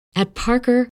At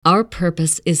Parker, our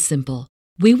purpose is simple.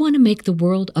 We want to make the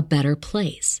world a better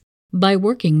place by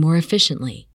working more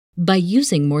efficiently, by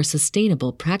using more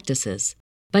sustainable practices,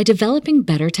 by developing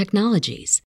better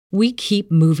technologies. We keep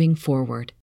moving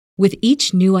forward. With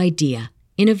each new idea,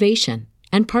 innovation,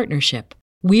 and partnership,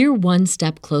 we're one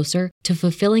step closer to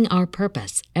fulfilling our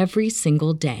purpose every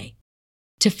single day.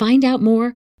 To find out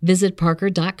more, visit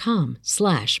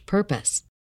parker.com/purpose.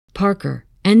 Parker,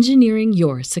 engineering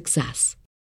your success.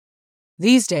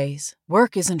 These days,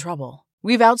 work is in trouble.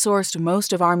 We've outsourced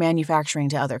most of our manufacturing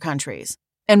to other countries.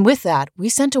 And with that, we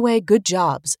sent away good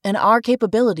jobs and our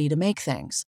capability to make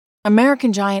things.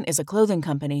 American Giant is a clothing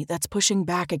company that's pushing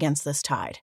back against this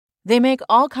tide. They make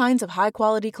all kinds of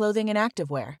high-quality clothing and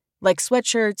activewear, like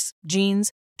sweatshirts,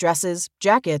 jeans, dresses,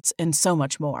 jackets, and so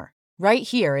much more, right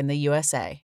here in the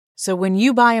USA. So when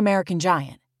you buy American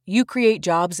Giant, you create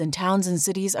jobs in towns and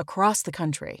cities across the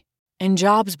country. And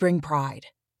jobs bring pride,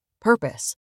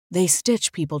 purpose. They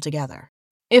stitch people together.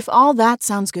 If all that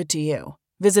sounds good to you,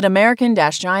 visit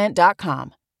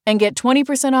American-Giant.com and get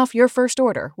 20% off your first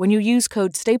order when you use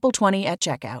code STAPLE20 at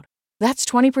checkout. That's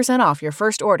 20% off your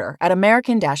first order at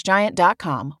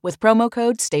American-Giant.com with promo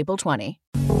code STAPLE20.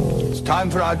 It's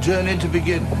time for our journey to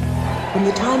begin. From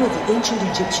the time of the ancient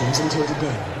Egyptians until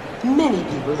today, many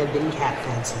people have been cat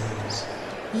fanciers.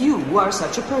 You are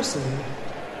such a person.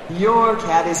 Your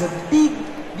cat is a big,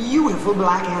 beautiful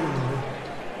black animal.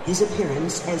 His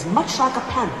appearance as much like a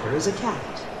panther as a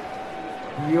cat.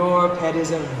 Your pet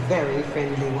is a very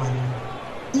friendly one.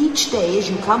 Each day as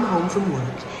you come home from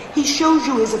work, he shows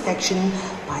you his affection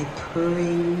by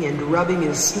purring and rubbing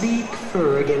his sleek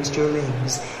fur against your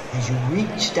legs as you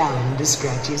reach down to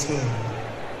scratch his head.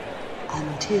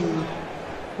 Until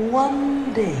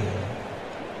one day...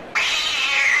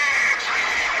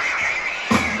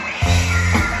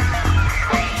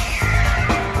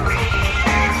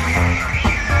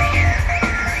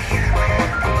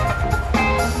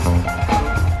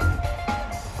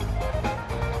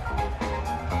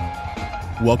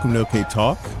 Welcome to OK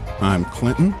Talk. I'm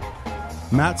Clinton.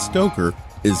 Matt Stoker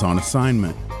is on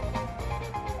assignment.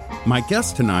 My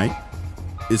guest tonight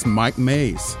is Mike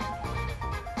Mays,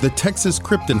 the Texas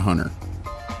Krypton Hunter,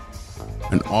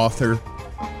 an author,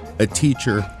 a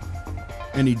teacher,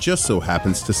 and he just so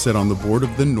happens to sit on the board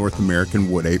of the North American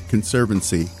Wood Ape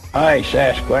Conservancy. Hi,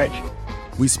 Sasquatch.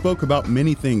 We spoke about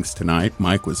many things tonight.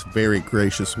 Mike was very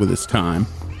gracious with his time.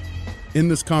 In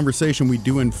this conversation, we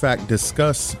do in fact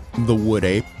discuss the wood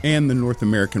ape and the North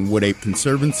American Wood Ape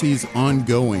Conservancy's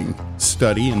ongoing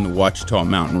study in the Ouachita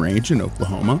Mountain Range in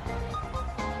Oklahoma.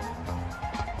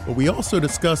 But we also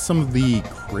discuss some of the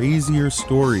crazier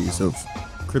stories of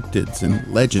cryptids and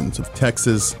legends of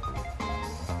Texas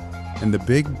and the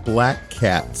big black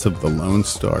cats of the Lone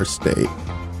Star State.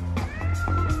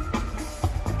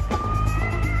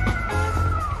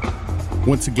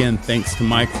 Once again, thanks to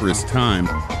Mike for his time,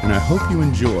 and I hope you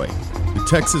enjoy the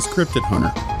Texas Krypton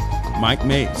Hunter, Mike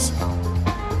Mays.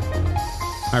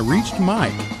 I reached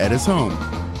Mike at his home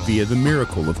via the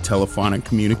miracle of telephonic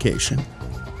communication.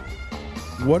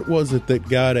 What was it that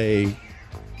got a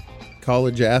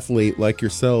college athlete like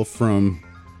yourself from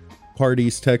part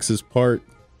East Texas, part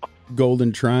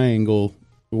Golden Triangle?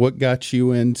 What got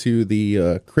you into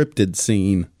the cryptid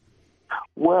scene?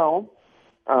 Well,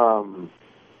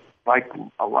 like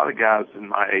a lot of guys in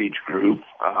my age group,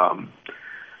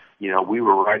 we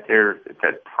were right there at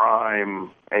that prime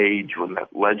age when that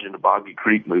Legend of Boggy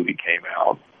Creek movie came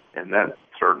out, and that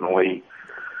certainly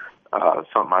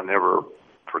something I never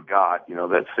forgot.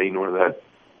 That scene where that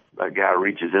guy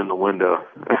reaches in the window,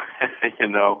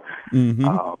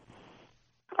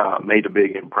 made a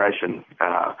big impression.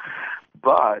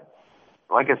 But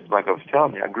like I was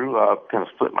telling you, I grew up kind of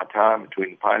split my time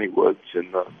between Piney Woods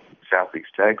and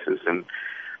Southeast Texas, and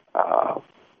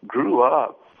grew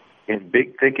up in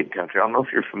Big Thicket country. I don't know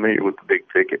if you're familiar with the Big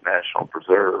Thicket National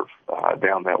Preserve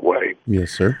down that way.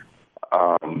 Yes, sir.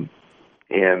 And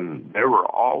there were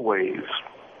always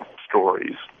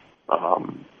stories.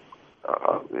 And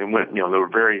when, there were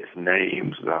various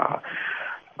names. The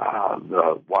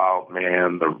Wild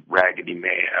Man, the Raggedy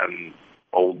Man,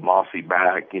 Old Mossy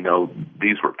Back.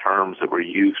 These were terms that were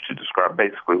used to describe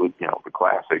basically, the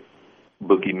classic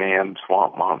boogeyman,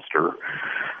 swamp monster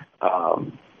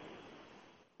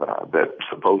that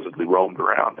supposedly roamed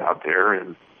around out there,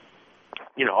 and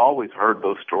always heard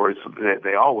those stories.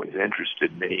 They always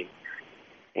interested me,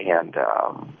 and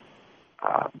the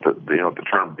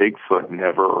term Bigfoot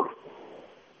never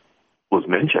was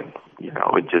mentioned.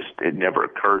 It never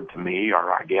occurred to me,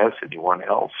 or I guess anyone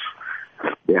else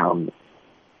down,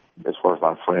 as far as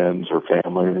my friends or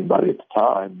family or anybody at the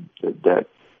time, that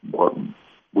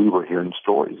we were hearing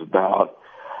stories about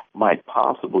might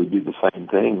possibly be the same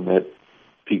thing that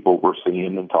people were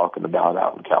seeing and talking about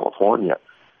out in California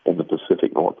in the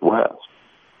Pacific Northwest.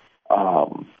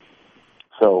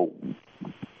 So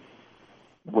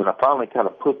when I finally kind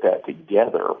of put that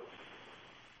together,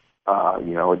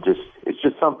 it's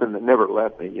just something that never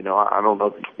left me. I don't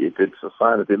know if it's a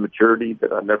sign of immaturity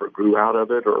that I never grew out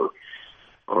of it,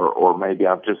 or maybe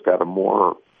I've just got a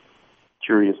more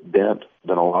curious bent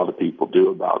than a lot of people do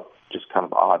about just kind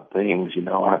of odd things.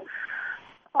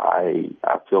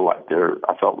 I felt like there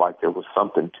was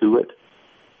something to it.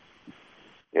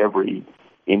 Every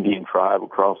Indian tribe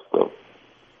across the,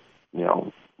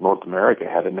 North America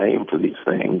had a name for these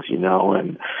things,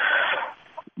 and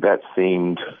that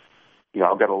seemed,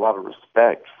 I've got a lot of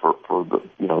respect for the,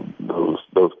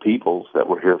 those peoples that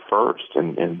were here first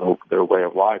and their way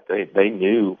of life. They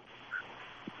knew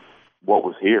what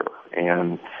was here,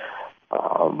 and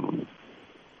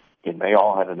they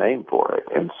all had a name for it.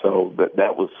 And so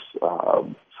that was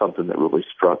something that really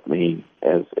struck me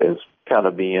as kind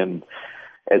of being,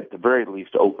 at the very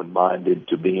least, open-minded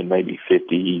to being maybe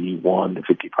 51 to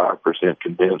 55%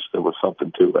 convinced there was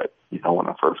something to it, when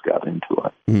I first got into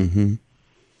it. Mm-hmm.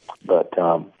 But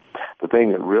the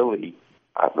thing that really,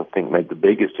 I think, made the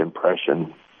biggest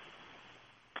impression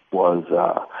was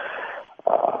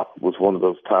one of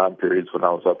those time periods when I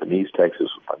was up in East Texas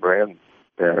with my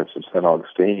grandparents in St.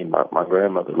 Augustine. My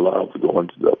grandmother loved going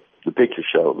to the picture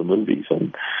show, the movies,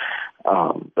 and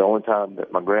the only time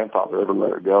that my grandfather ever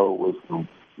let her go was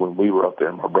when we were up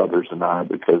there, my brothers and I,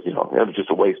 because, it was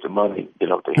just a waste of money,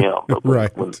 to him. But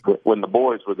right. when the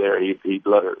boys were there, he'd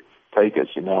let her take us,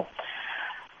 and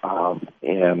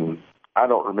I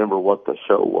don't remember what the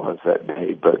show was that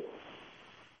day, but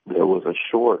there was a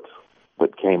short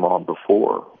that came on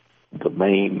before the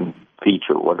main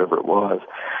feature, whatever it was.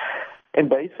 And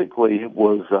basically it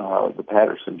was the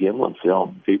Patterson-Gimlin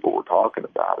film. People were talking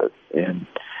about it, and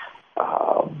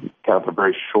kind of a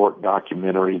very short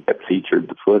documentary that featured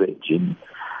the footage. And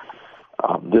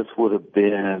this would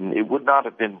not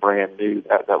have been brand new.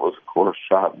 That was, of course,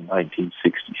 shot in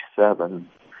 1967.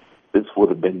 This would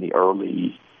have been the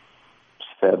early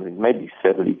 70s, maybe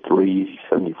 73,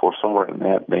 74, somewhere in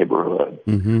that neighborhood.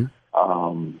 Mm-hmm.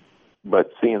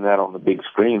 But seeing that on the big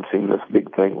screen, seeing this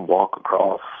big thing walk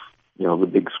across, the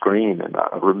big screen, and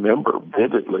I remember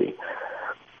vividly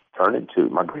turning to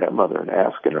my grandmother and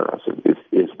asking her, I said,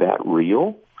 is that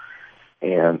real?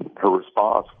 And her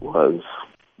response was,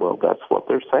 well, that's what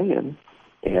they're saying.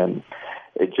 And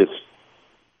it just,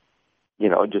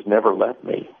 it just never left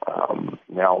me.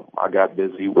 Now I got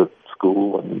busy with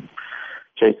school and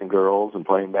chasing girls and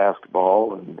playing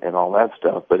basketball and all that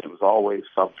stuff, but it was always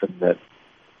something that,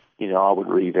 I would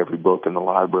read every book in the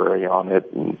library on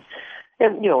it, and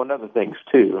other things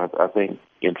too. I think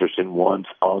interest in one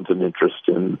spawns an interest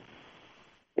in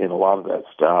a lot of that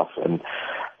stuff. And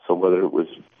so whether it was,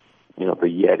 the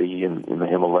Yeti in the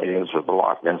Himalayas or the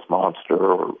Loch Ness Monster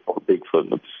or Bigfoot in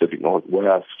the Pacific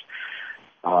Northwest,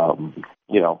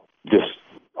 just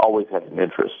always had an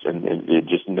interest, and it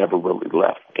just never really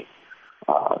left me,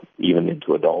 even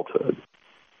into adulthood.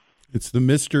 It's the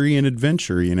mystery and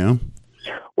adventure,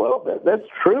 Well, that's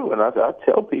true, and I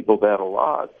tell people that a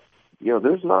lot.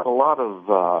 There's not a lot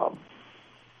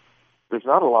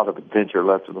of adventure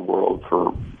left in the world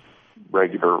for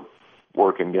regular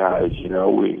working guys.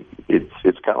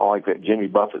 It's kind of like that Jimmy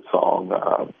Buffett song.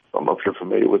 I don't know if you're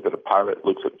familiar with it. A Pirate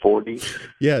Looks at 40.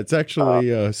 Yeah, it's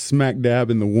actually smack dab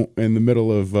in the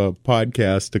middle of a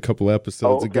podcast a couple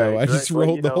episodes ago. I just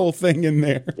rolled the whole thing in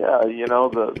there. Yeah,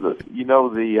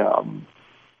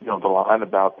 the line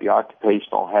about the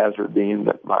occupational hazard being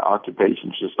that my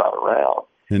occupation's just not around.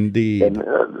 Indeed. And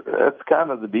that's kind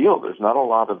of the deal. There's not a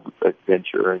lot of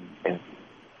adventure and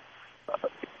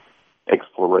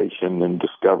exploration and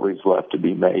discoveries left to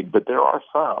be made, but there are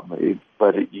some.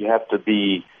 You have to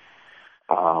be,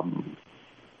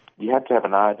 you have to have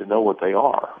an eye to know what they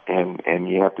are, and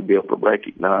you have to be able to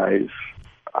recognize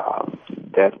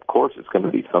that, of course, it's going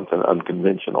to be something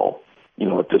unconventional,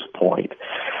 at this point,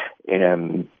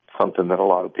 and something that a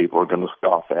lot of people are going to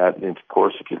scoff at. And of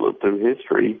course, if you look through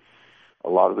history, a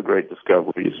lot of the great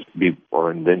discoveries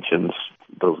or inventions,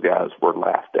 those guys were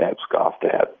laughed at, scoffed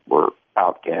at, were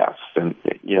outcasts, and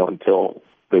until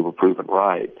they were proven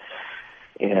right.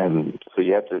 And so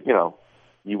you have to,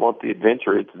 you want the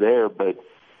adventure, it's there, but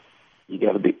you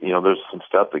got to be, there's some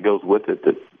stuff that goes with it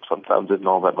that sometimes isn't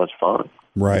all that much fun.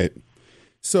 Right.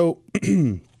 So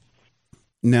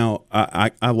now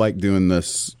I like doing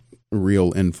this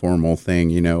real informal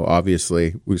thing.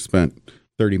 Obviously we spent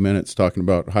 30 minutes talking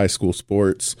about high school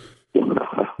sports.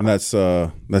 And that's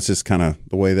just kind of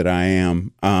the way that I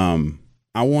am.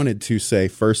 I wanted to say,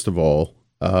 first of all,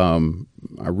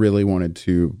 I really wanted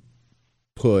to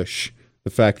push the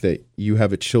fact that you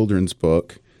have a children's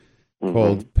book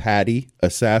called Patty, a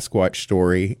Sasquatch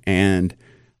Story. And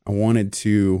I wanted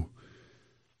to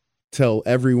tell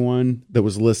everyone that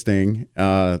was listening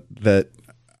that,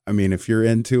 I mean, if you're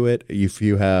into it, if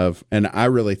you have, and I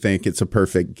really think it's a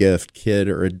perfect gift, kid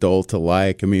or adult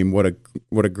alike. I mean, what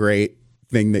a great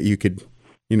thing that you could,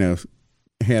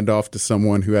 hand off to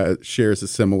someone who shares a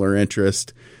similar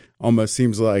interest. Almost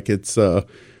seems like it's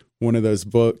one of those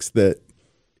books that,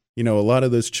 a lot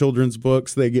of those children's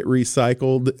books, they get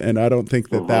recycled, and I don't think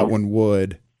that one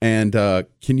would. And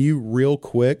can you real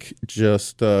quick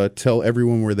just tell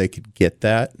everyone where they could get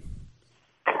that?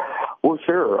 Well,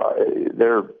 sure.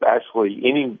 They're actually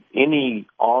any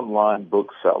online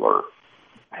bookseller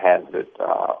has it.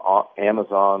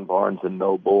 Amazon, Barnes and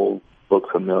Noble, Books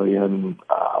A Million.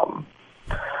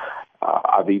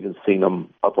 I've even seen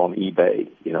them up on eBay.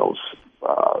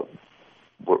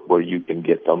 Where you can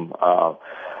get them.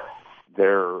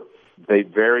 They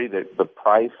vary. The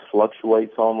price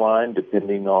fluctuates online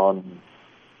depending on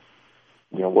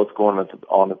what's going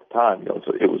on at the time.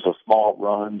 It was a small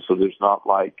run, so there's not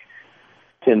like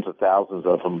tens of thousands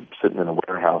of them sitting in a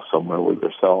warehouse somewhere where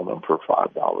they're selling them for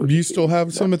 $5. Do you still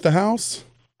have some at the house?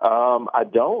 I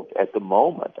don't at the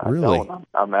moment. Really? I don't.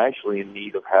 I'm actually in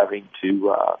need of having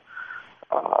to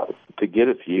get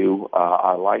a few.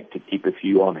 I like to keep a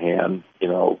few on hand,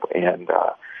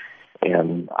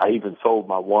 and I even sold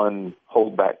my one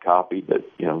holdback copy that,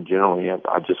 generally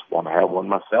I just want to have one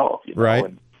myself, right.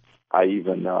 And I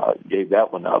even gave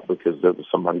that one up because there was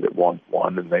somebody that wanted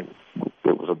one, and it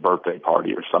was a birthday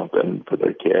party or something for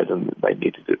their kid, and they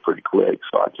needed it pretty quick.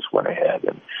 So I just went ahead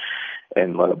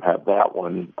and let them have that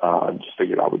one. Just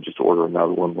figured I would just order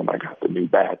another one when I got the new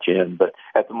batch in. But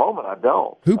at the moment, I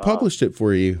don't. Who published it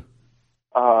for you?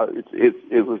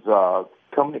 It was a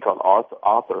company called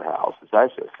Author House. It's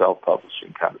actually a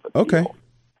self-publishing kind of a deal.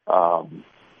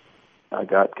 I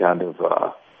got kind of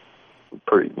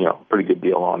pretty good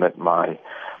deal on it.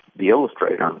 The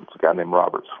illustrator, it's a guy named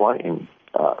Robert Swain,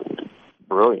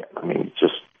 brilliant. I mean,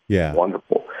 just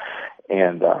wonderful.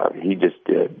 And he just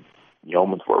did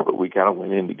yeoman's work, but we kind of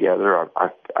went in together. I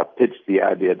pitched the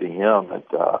idea to him at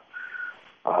the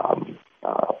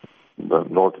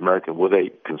North American Wood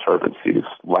Ape Conservancy's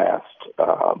last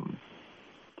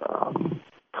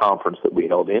conference that we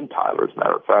held in Tyler. As a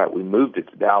matter of fact, we moved it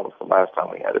to Dallas the last time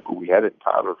we had it, but we had it in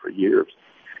Tyler for years.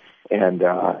 And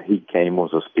he came,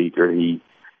 was a speaker. He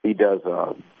does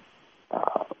a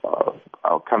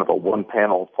kind of a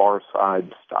one-panel Far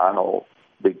Side style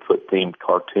Bigfoot-themed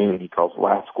cartoon he calls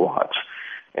Lasquatch.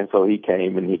 And so he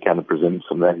came and he kind of presented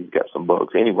some of that. He's got some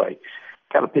books. Anyway,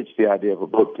 kind of pitched the idea of a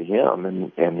book to him,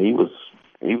 and he was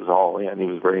all in. He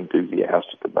was very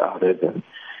enthusiastic about it, and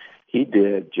he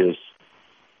did just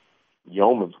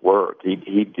yeoman's work. He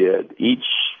did each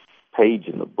page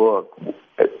in the book.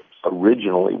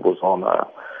 Originally was on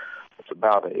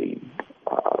about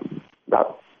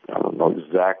I don't know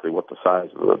exactly what the size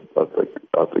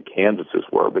of the canvases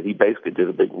were, but he basically did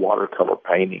a big watercolor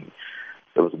painting.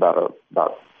 It was about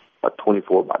a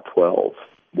 24 by 12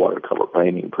 watercolor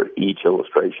painting for each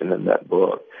illustration in that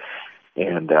book.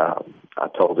 And I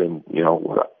told him,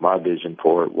 what my vision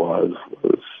for it was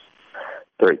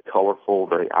very colorful,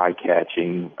 very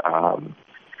eye-catching.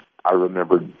 I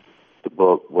remembered the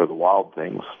book Where the Wild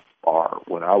Things Are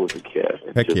when I was a kid.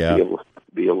 And Heck just yeah.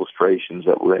 The illustrations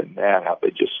that were in that, how they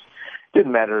just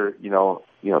didn't matter,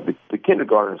 the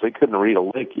kindergartners, they couldn't read a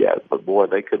lick yet, but boy,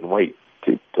 they couldn't wait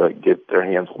to get their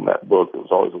hands on that book. There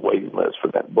was always a waiting list for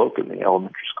that book in the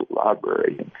elementary school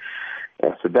library.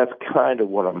 And so that's kind of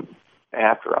what I'm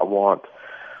after. I want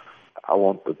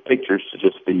the pictures to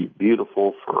just be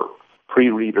beautiful for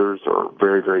pre-readers or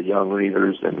very, very young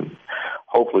readers, and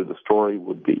hopefully the story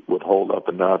would hold up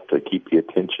enough to keep the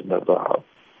attention of the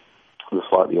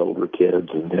slightly older kids.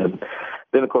 And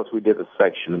then of course we did a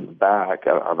section in the back.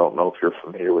 I don't know if you're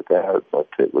familiar with that, but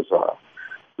it was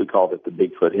we called it the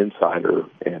Bigfoot Insider,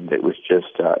 and it was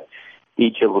just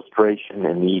each illustration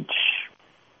and each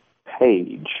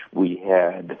page we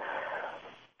had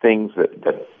things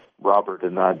that Robert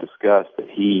and I discussed that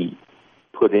he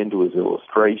put into his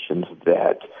illustrations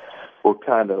that were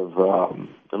kind of,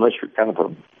 unless you're kind of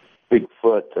a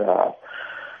Bigfoot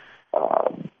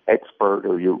expert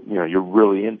or you're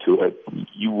really into it,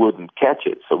 you wouldn't catch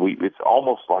it. So it's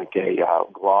almost like a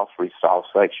glossary style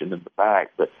section in the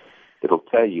back, but it'll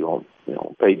tell you on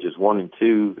pages 1 and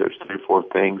 2. There's 3 or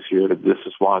 4 things here. This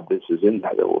is why this is in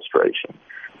that illustration,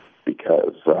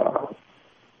 because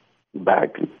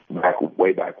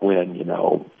way back when,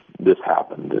 this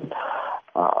happened. And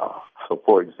so,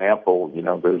 for example,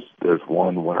 there's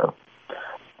one where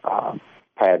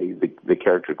Patty, the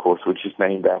character, of course, which is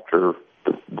named after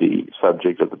the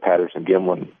subject of the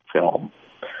Patterson-Gimlin film,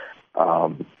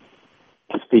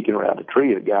 speaking around a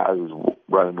tree, a guy who's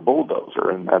running a bulldozer,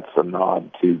 and that's a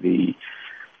nod to the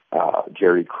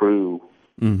Jerry Crew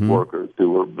workers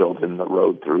who were building the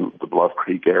road through the Bluff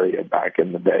Creek area back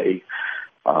in the day,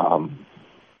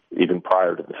 even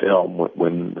prior to the film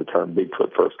when the term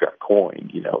Bigfoot first got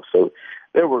coined. So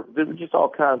there were just all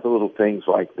kinds of little things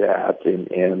like that,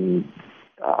 and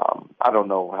I don't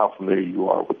know how familiar you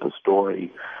are with the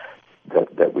story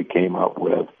that we came up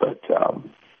with, but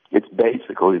it's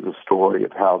basically the story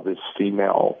of how this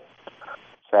female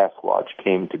Sasquatch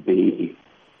came to be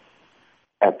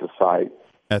at the site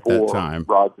at that time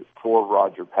for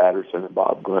Roger Patterson and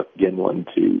Bob Gimlin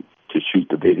to shoot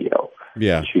the video,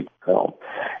 to shoot the film.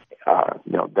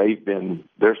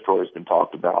 Their story's been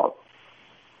talked about,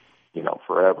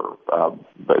 forever.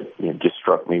 But it just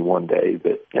struck me one day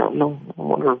that, I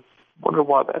wonder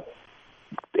why that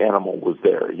animal was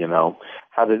there,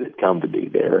 how did it come to be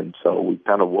there? And so we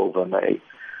kind of woven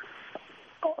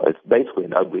it's basically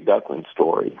an ugly duckling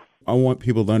story. I want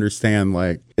people to understand,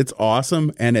 it's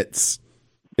awesome, and it's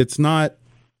not,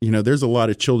 there's a lot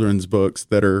of children's books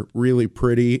that are really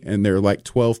pretty, and they're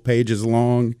 12 pages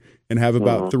long and have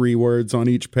about 3 words on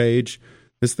each page.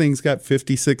 This thing's got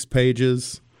 56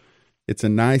 pages. It's a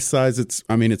nice size. It's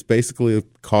basically a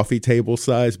coffee table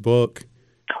size book.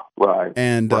 Right.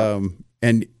 And,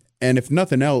 and if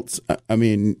nothing else,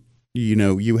 you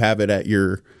have it at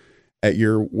your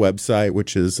website,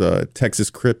 which is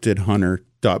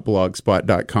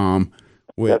texascryptidhunter.blogspot.com.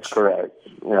 That's correct.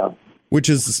 Yeah. Which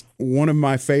is one of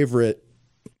my favorite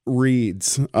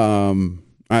reads. I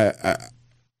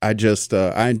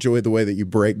enjoy the way that you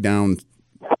break down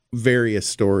various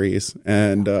stories,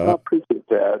 and I appreciate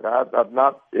that. I've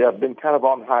been kind of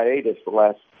on hiatus the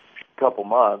last couple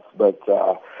months, but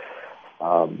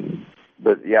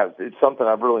yeah, it's something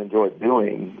I've really enjoyed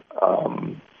doing.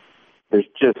 There's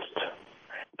just,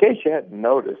 in case you hadn't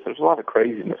noticed, there's a lot of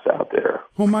craziness out there.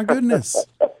 Oh my goodness!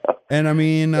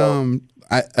 And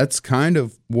that's kind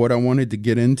of what I wanted to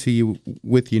get into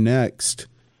with you next.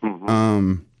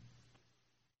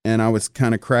 And I was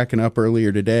kind of cracking up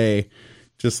earlier today,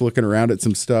 just looking around at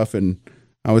some stuff, and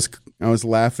I was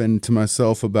laughing to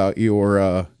myself about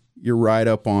your write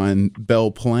up on Belle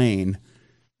Plaine,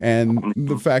 and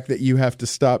the fact that you have to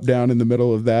stop down in the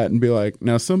middle of that and be like,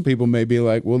 now some people may be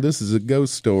like, well, this is a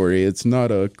ghost story, it's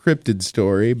not a cryptid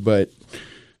story, but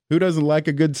who doesn't like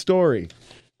a good story?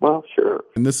 Well, sure.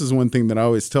 And this is one thing that I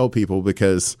always tell people,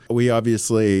 because we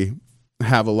obviously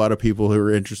have a lot of people who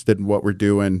are interested in what we're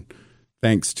doing,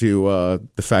 thanks to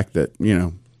the fact that,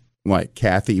 like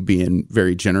Kathy being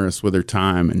very generous with her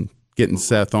time and getting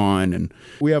Seth on. And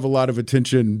we have a lot of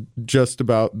attention just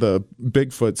about the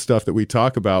Bigfoot stuff that we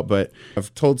talk about. But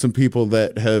I've told some people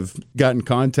that have gotten in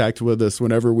contact with us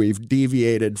whenever we've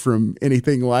deviated from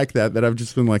anything like that, that I've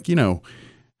just been like,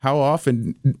 how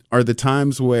often are the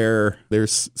times where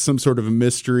there's some sort of a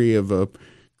mystery of a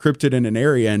cryptid in an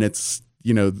area, and it's,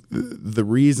 the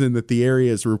reason that the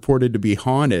area is reported to be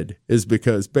haunted is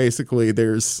because basically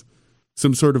there's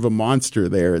some sort of a monster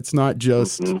there. It's not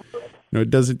just,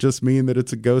 it doesn't just mean that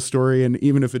it's a ghost story. And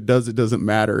even if it does, it doesn't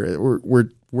matter.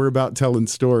 We're about telling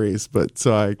stories, but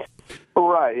so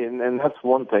right. And that's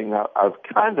one thing I've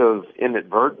kind of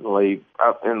inadvertently,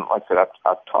 and like I said,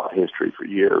 I've taught history for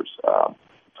years. So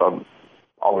I've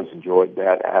always enjoyed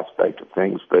that aspect of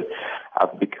things, but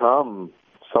I've become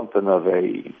something of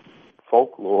a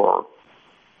folklore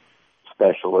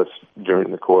specialist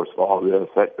during the course of all this.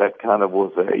 That kind of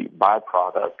was a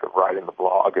byproduct of writing the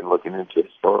blog and looking into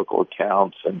historical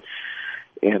accounts. And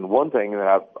one thing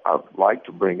that I've liked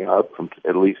to bring up from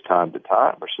at least time to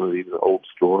time are some of these old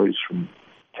stories from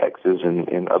Texas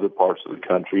and other parts of the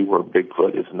country where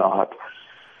Bigfoot is not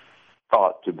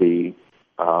thought to be,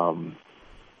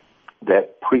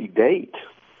 that predate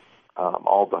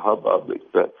all the hubbub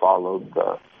that followed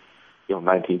the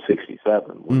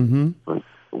 1967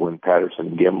 when Patterson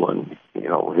and Gimlin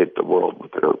hit the world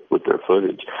with their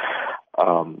footage.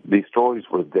 These stories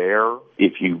were there.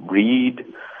 If you read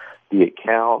the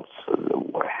accounts of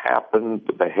what happened,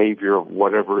 the behavior of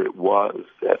whatever it was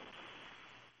that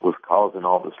was causing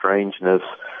all the strangeness,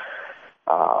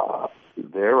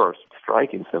 there are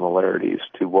striking similarities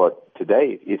to what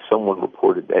today, if someone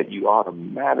reported that, you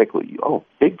automatically,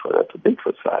 Bigfoot, that's a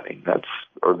Bigfoot sighting. That's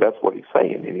what he's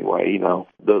saying anyway.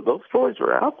 Those stories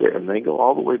are out there, and they go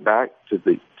all the way back to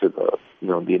the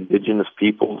indigenous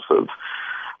peoples of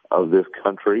this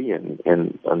country and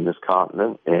this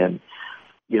continent, and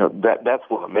that's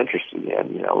what I'm interested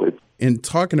in. In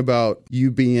talking about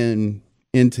you being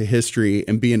into history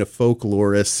and being a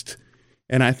folklorist,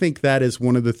 and I think that is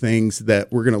one of the things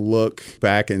that we're going to look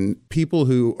back, and people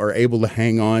who are able to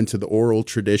hang on to the oral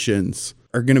traditions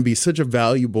are going to be such a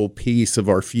valuable piece of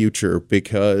our future,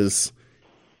 because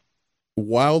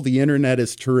while the internet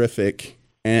is terrific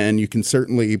and you can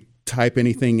certainly type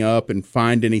anything up and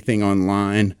find anything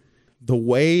online, the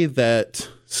way that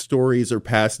stories are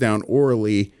passed down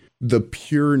orally, the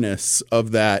pureness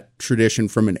of that tradition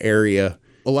from an area,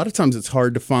 a lot of times it's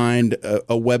hard to find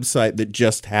a website that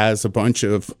just has a bunch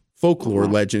of folklore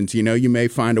legends. You may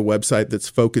find a website that's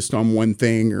focused on one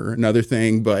thing or another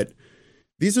thing, but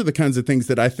these are the kinds of things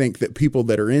that I think that people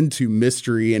that are into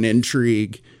mystery and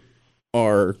intrigue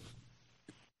are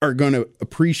going to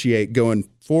appreciate going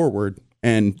forward,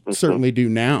 and certainly do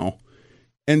now.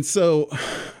 And so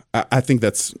I think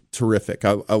that's terrific.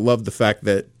 I love the fact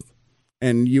that,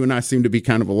 and you and I seem to be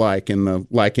kind of alike in the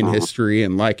history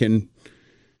and legend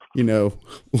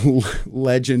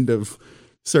of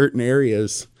certain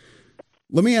areas.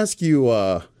 Let me ask you,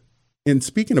 in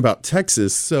speaking about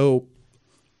Texas, so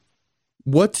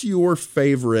what's your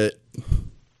favorite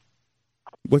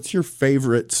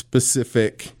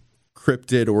specific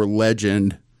cryptid or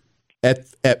legend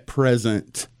at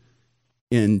present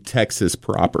in Texas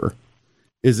proper?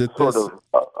 Is it sort of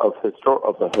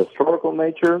a historical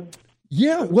nature?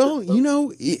 Yeah, well,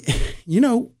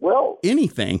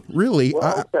 anything really.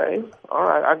 Well, okay, all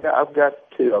right. I've got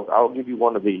two. I'll give you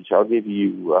one of each. I'll give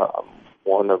you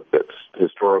one of that's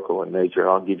historical in nature, and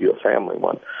I'll give you a family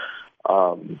one.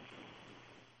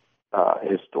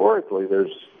 Historically,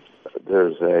 there's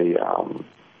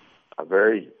a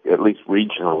very, at least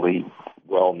regionally,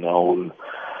 well-known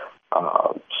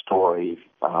story.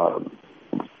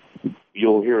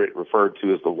 You'll hear it referred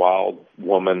to as the Wild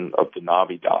Woman of the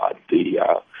Navidad. The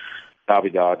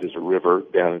Navidad is a river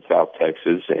down in South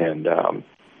Texas, and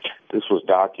this was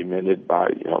documented by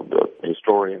the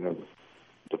historian of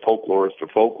the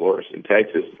folklorist in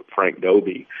Texas, Frank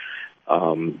Dobie,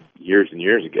 years and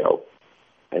years ago.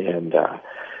 And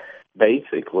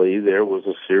basically, there was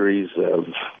a series of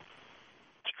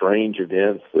strange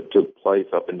events that took place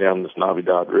up and down this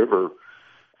Navidad River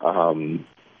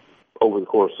over the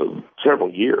course of several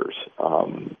years.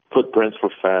 Footprints were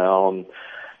found,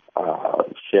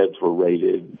 sheds were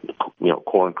raided,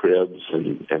 corn cribs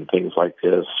and things like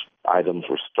this. Items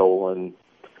were stolen.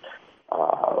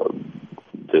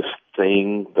 This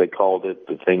thing, they called it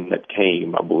the thing that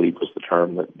came, I believe was the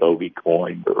term that Dobie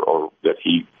coined or that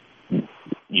he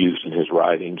used in his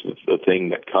writings. The thing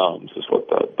that comes is what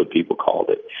the people called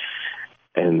it.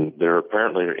 And there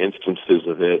apparently are instances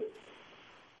of it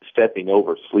stepping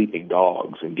over sleeping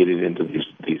dogs and getting into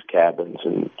these cabins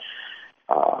and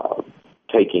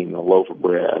taking a loaf of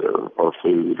bread or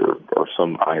food or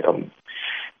some item.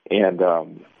 And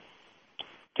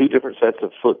two different sets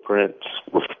of footprints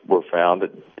were found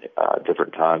at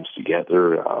different times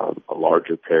together, a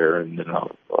larger pair and then a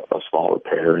smaller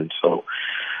pair. And so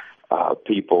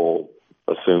people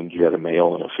assumed you had a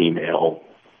male and a female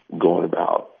going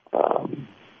about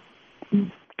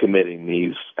committing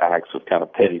these acts of kind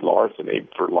of petty larceny,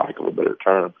 for lack of a better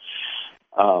term.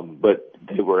 But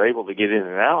they were able to get in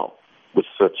and out with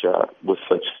such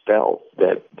stealth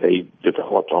that they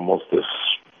developed almost this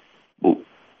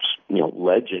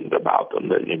legend about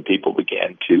them, and people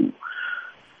began to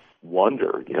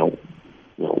wonder,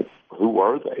 who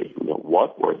were they?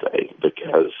 What were they?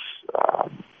 Because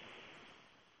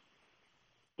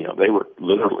they were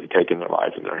literally taking their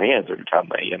life in their hands every time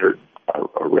they entered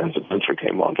a residence or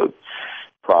came onto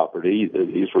property.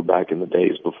 These were back in the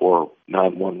days before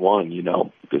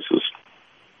 911. This was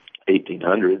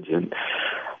 1800s, and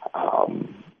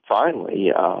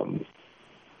finally,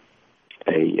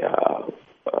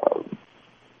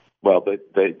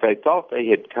 they thought they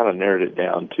had kind of narrowed it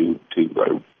down to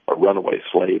a runaway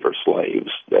slave or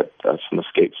slaves, some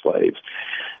escaped slaves,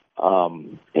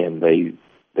 and they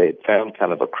had found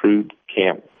kind of a crude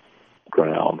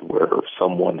campground where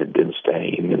someone had been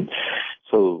staying, and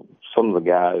so some of the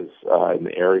guys in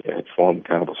the area had formed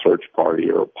kind of a search party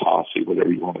or a posse,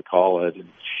 whatever you want to call it,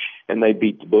 and they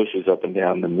beat the bushes up and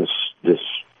down in this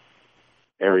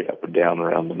area up and down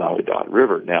around the Navidad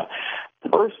River. Now,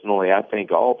 personally, I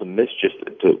think all the mischief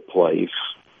that took place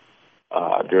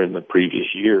during the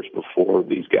previous years before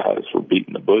these guys were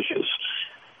beating the bushes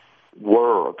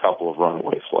were a couple of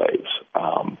runaway slaves.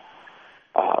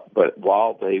 But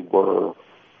while they were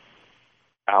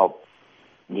out,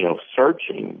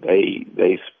 searching,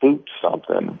 they spooked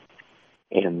something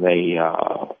and they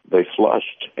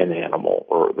flushed an animal,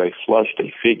 or they flushed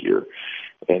a figure,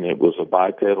 and it was a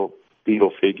bipedal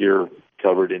figure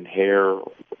covered in hair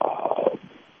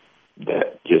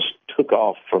that just took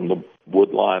off from the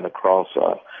wood line across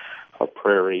a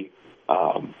prairie,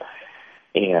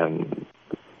 and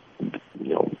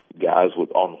guys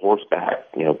on horseback,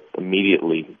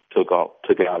 immediately took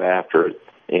out after it,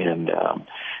 and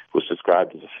was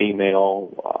described as a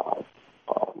female,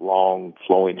 long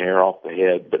flowing hair off the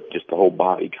head, but just the whole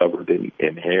body covered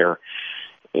in hair.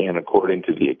 And according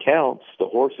to the accounts, the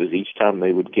horses, each time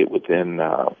they would get within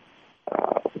a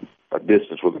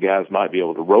distance where the guys might be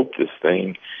able to rope this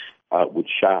thing, would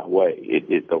shy away.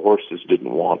 The horses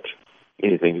didn't want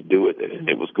anything to do with it, and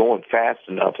it was going fast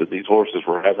enough that these horses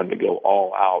were having to go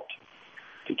all out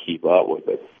to keep up with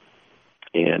it.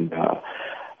 And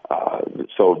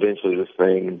so eventually this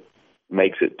thing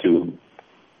makes it to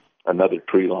another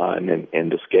tree line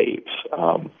and escapes.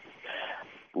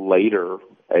 Later,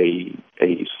 a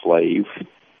slave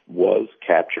was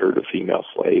captured, a female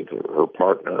slave. Her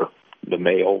partner, the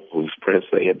male whose prints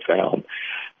they had found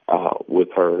with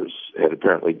hers, had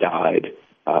apparently died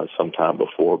sometime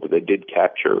before, but they did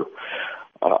capture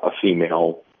a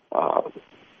female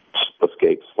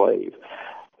escaped slave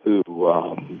who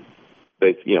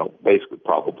basically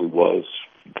probably was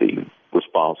the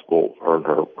responsible, her and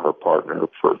her partner,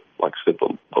 for, like I said,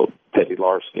 the petty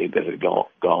larceny that had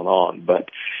gone on. But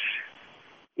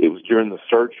it was during the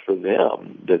search for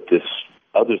them that this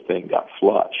other thing got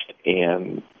flushed.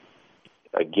 And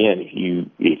again,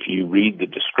 if you read the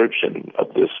description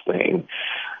of this thing,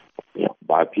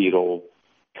 bipedal,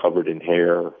 covered in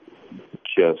hair,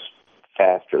 just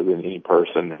faster than any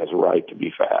person has a right to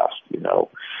be fast,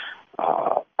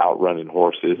 outrunning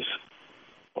horses.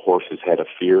 Horses had a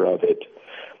fear of it.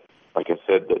 Like I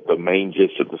said, the main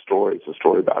gist of the story is a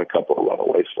story about a couple of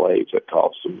runaway slaves that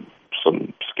caused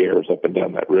some scares up and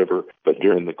down that river. But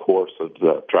during the course of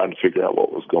trying to figure out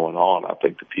what was going on, I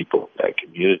think the people in that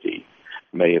community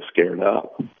may have scared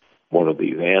up one of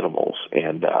these animals.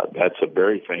 And that's a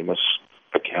very famous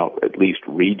account, at least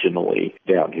regionally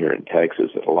down here in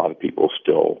Texas, that a lot of people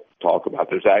still talk about.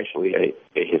 There's actually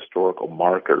a historical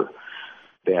marker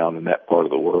down in that part of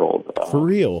the world. For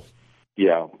real?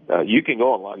 Yeah. You can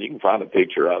go online. You can find a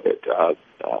picture of it. I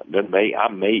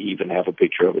may even have a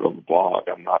picture of it on the blog.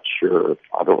 I'm not sure.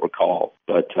 I don't recall.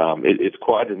 But it's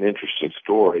quite an interesting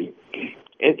story.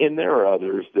 And there are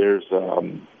others. There's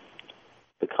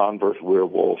the Converse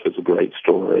Werewolf is a great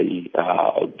story.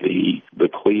 The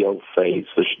Cleo Face,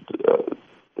 there's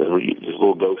a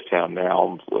little ghost town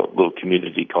now, a little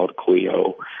community called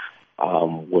Cleo,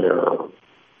 where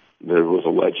there was a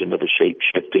legend of a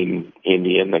shape-shifting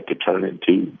Indian that could turn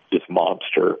into this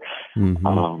monster.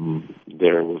 Mm-hmm.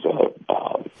 There was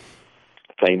a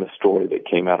famous story that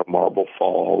came out of Marble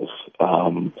Falls.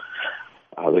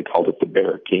 They called it the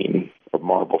Bear King of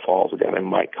Marble Falls. A guy named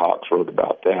Mike Cox wrote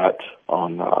about that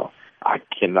on, I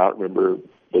cannot remember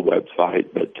the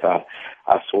website, but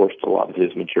I sourced a lot of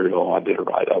his material. I did a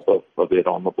write-up of it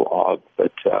on the blog.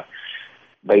 But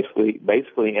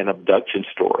basically an abduction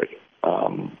story,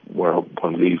 where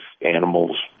one of these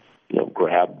animals,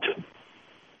 grabbed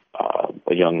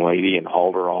a young lady and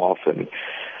hauled her off, and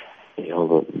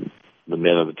the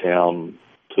men of the town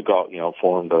took off,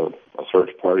 formed a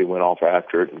search party, went off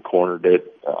after it and cornered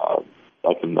it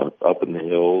up in the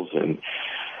hills, and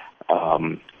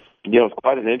it's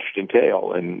quite an interesting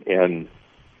tale, and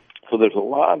so there's a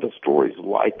lot of stories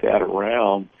like that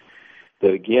around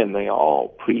that. Again, they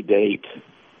all predate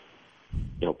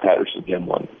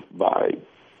Patterson-Gimlin by,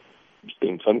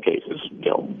 in some cases,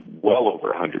 well over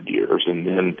 100 years, and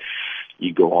then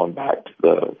you go on back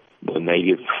to the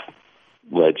native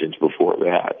legends before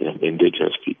that,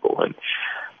 indigenous people,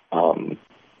 and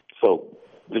so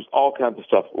there's all kinds of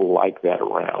stuff like that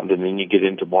around. And then you get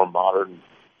into more modern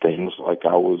things, like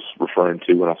I was referring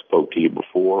to when I spoke to you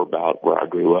before about where I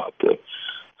grew up, the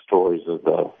stories of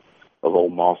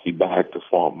Old Mossy Back, the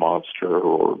Swamp Monster,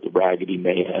 or the Raggedy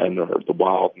Man, or the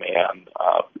Wild Man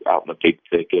out in the Big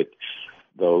Thicket.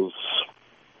 Those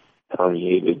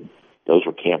permeated. Those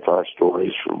were campfire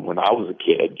stories from when I was a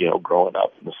kid, growing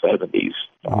up in the 70s.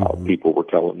 Mm-hmm. People were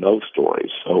telling those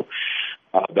stories. So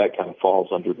that kind of falls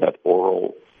under that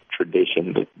oral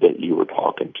tradition that you were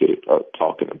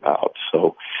talking about.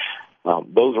 So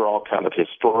those are all kind of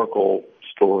historical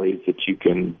stories that you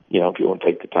can, if you want to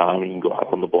take the time, you can go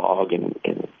out on the blog and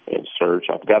search.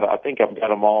 I think I've got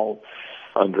them all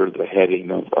under the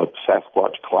heading of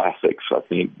Sasquatch Classics. I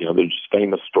think, they're just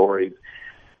famous stories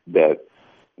that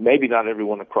maybe not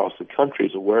everyone across the country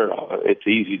is aware of. It's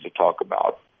easy to talk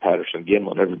about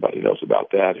Patterson-Gimlin. Everybody knows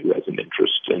about that who has an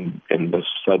interest in this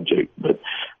subject. But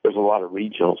there's a lot of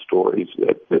regional stories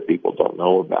that people don't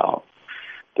know about.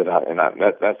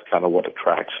 That's kind of what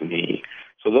attracts me.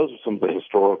 So those are some of the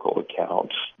historical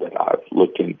accounts that I've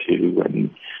looked into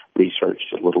and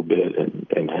researched a little bit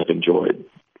and have enjoyed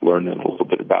learning a little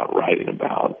bit about, writing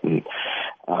about. And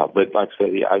but like I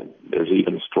said, there's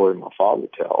even a story my father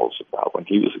tells about when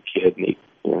he was a kid, and he,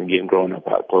 again, growing up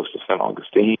out close to St.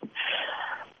 Augustine.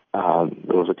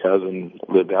 There was a cousin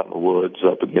who lived out in the woods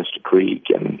up against a creek,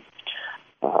 and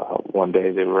one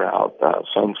day they were out,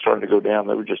 sun starting to go down,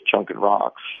 they were just chunking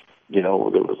rocks. There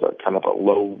was a kind of a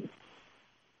low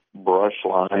brush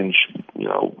line,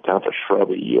 kind of a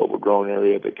shrubby, overgrown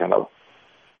area that kind of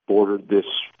bordered this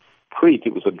creek.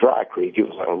 It was a dry creek. It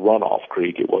was like a runoff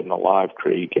creek. It wasn't a live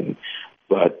creek,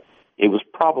 but it was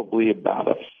probably about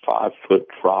a 5-foot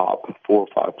drop, 4 or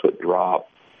 5 foot drop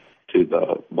to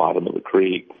the bottom of the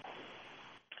creek.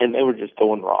 And they were just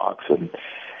throwing rocks, and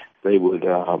they would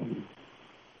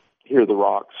hear the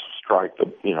rocks strike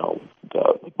the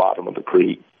bottom of the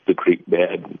creek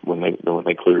bed when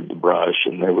they cleared the brush,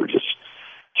 and they were just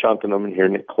chunking them and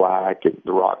hearing it clack, and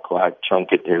the rock clack,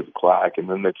 chunk it, hear the clack, and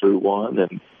then they threw one,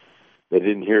 and they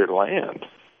didn't hear it land.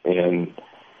 And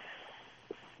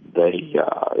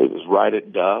it was right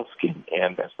at dusk,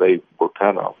 and as they were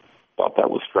kind of thought that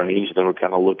was strange, they were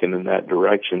kind of looking in that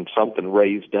direction, something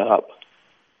raised up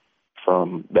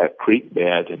from that creek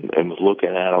bed and was looking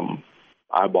at them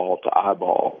eyeball to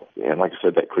eyeball. And like I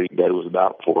said, that creek bed was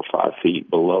about 4 or 5 feet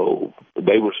below.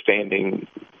 They were standing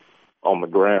on the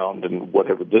ground, and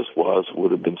whatever this was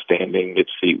would have been standing,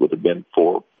 its feet would have been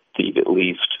 4 feet at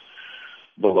least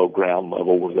below ground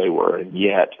level where they were, and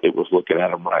yet it was looking at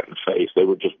them right in the face. They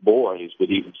were just boys, but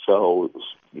even so, it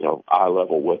was, eye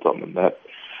level with them, and that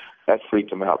freaked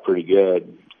them out pretty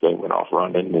good. They went off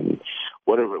running, and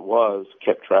whatever it was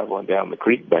kept traveling down the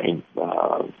creek bank.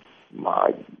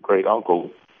 My great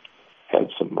uncle had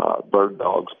some bird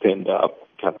dogs pinned up,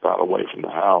 kind of out away from the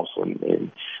house,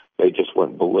 and they just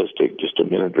went ballistic just a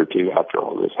minute or two after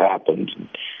all this happened.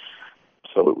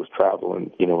 So it was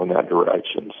traveling, in that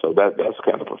direction. So that's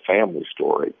kind of a family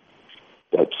story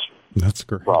that's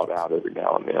great. Brought out every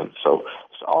now and then. So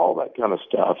all that kind of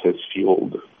stuff has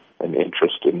fueled an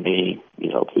interest in me,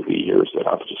 through the years that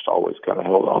I've just always kind of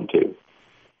held on to.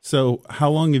 So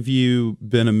how long have you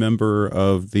been a member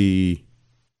of the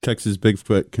Texas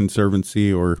Bigfoot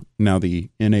Conservancy, or now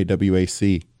the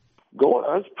NAWAC?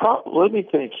 Let me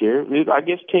think here. I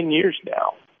guess 10 years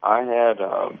now. I had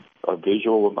a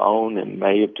visual of my own in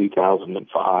May of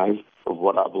 2005 of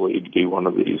what I believed to be one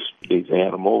of these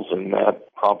animals, and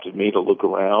that prompted me to look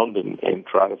around and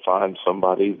try to find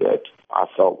somebody that I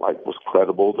felt like was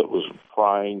credible, that was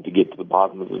trying to get to the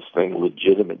bottom of this thing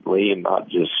legitimately and not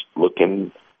just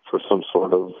looking for some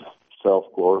sort of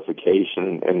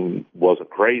self-glorification and wasn't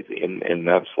crazy. And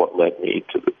that's what led me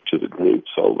to the group.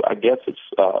 So I guess it's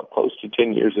close to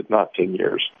 10 years, if not 10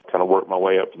 years. Kind of worked my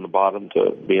way up from the bottom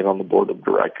to being on the board of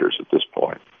directors at this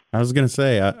point. I was going to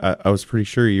say, I was pretty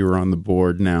sure you were on the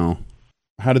board now.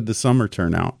 How did the summer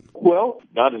turn out? Well,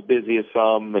 not as busy as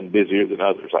some and busier than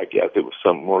others, I guess. It was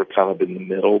somewhere kind of in the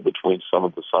middle between some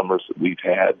of the summers that we've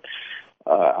had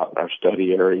out in our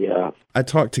study area. I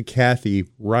talked to Kathy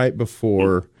right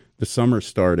before the summer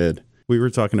started. We were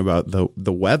talking about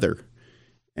the weather,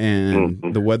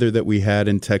 and the weather that we had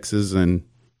in Texas and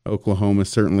Oklahoma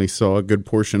certainly saw a good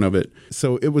portion of it.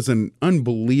 So it was an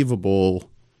unbelievable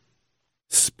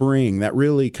spring that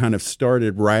really kind of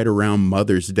started right around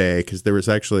Mother's Day, because there was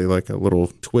actually like a little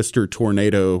twister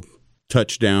tornado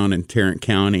touchdown in Tarrant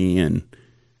County, and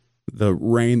the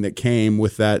rain that came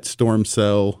with that storm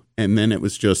cell, and then it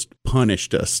was just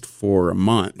punished us for a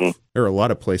month. There are a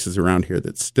lot of places around here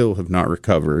that still have not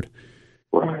recovered.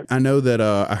 Right. I know that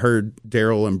I heard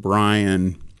Daryl and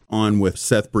Brian on with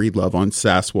Seth Breedlove on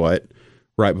SassWhat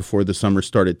right before the summer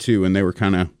started too, and they were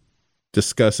kind of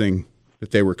discussing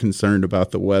that they were concerned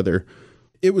about the weather.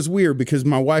 It was weird because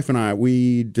my wife and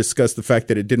we discussed the fact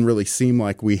that it didn't really seem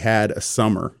like we had a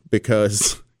summer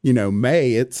because,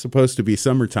 May, it's supposed to be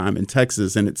summertime in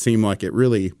Texas, and it seemed like it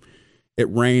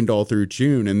rained all through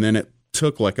June, and then it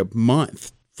took like a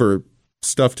month for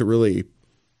stuff to really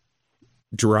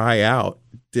dry out.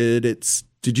 Did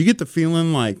you get the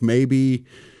feeling like maybe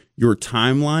your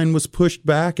timeline was pushed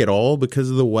back at all because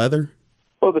of the weather?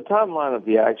 Well, the timeline of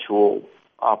the actual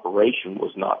operation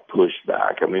was not pushed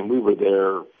back. I mean, we were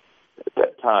there at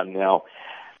that time. Now,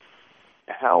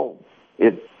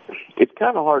 it's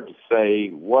kind of hard to say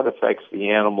what affects the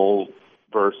animal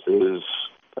versus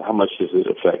how much does it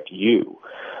affect you.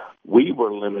 We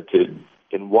were limited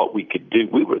in what we could do.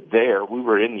 We were there. We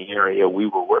were in the area. We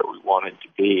were where we wanted to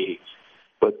be.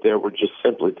 But there were just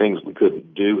simply things we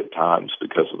couldn't do at times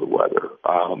because of the weather.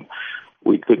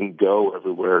 We couldn't go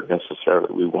everywhere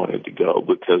necessarily we wanted to go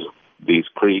because these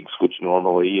creeks, which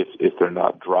normally, if they're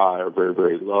not dry or very,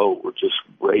 very low, were just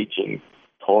raging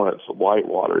torrents of white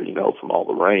water, from all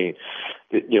the rain.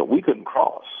 We couldn't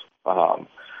cross,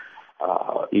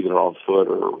 either on foot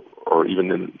or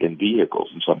even in vehicles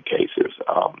in some cases.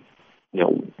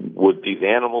 Would these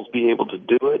animals be able to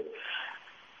do it?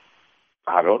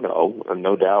 I don't know.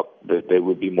 No doubt that they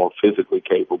would be more physically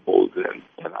capable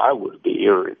than I would be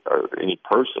or any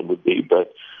person would be,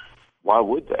 but why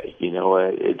would they?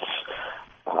 It's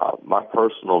my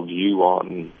personal view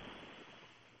on,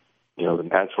 the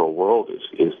natural world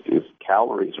is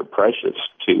calories are precious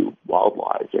to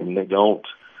wildlife, and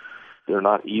they're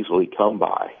not easily come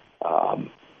by.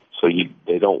 So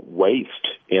they don't waste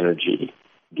energy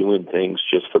doing things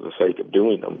just for the sake of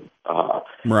doing them.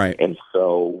 Right. And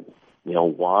so,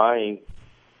 why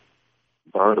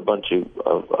burn a bunch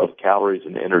of calories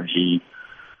and energy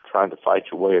trying to fight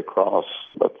your way across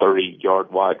a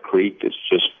 30-yard wide creek that's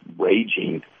just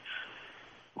raging?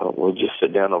 Well, we'll just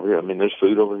sit down over here. I mean, there's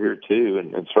food over here too,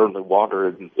 and certainly water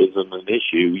isn't an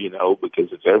issue,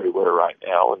 because it's everywhere right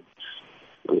now. And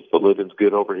if the living's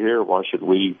good over here, why should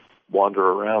we wander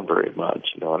around very much?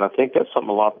 And I think that's something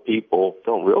a lot of people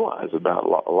don't realize about.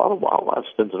 A lot of wildlife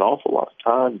spends an awful lot of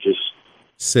time just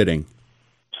sitting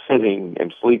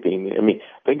and sleeping. I mean,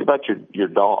 think about your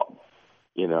dog.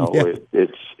 Yeah.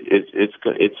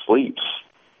 It sleeps,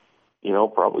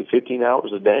 probably 15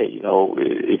 hours a day.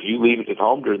 If you leave it at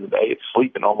home during the day, it's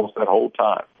sleeping almost that whole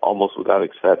time, almost without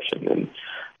exception.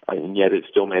 And yet it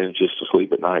still manages to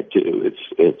sleep at night too.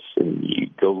 And you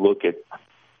go look at,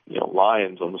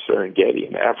 lions on the Serengeti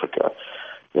in Africa,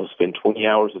 spend 20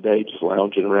 hours a day just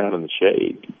lounging around in the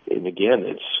shade. And again,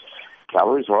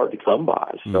 calories are hard to come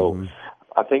by. So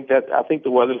I think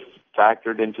the weather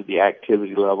factored into the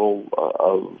activity level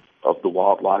of the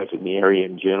wildlife in the area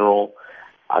in general.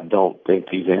 I don't think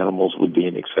these animals would be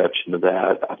an exception to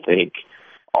that. I think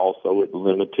also it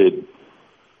limited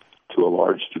to a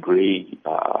large degree,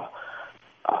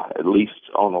 at least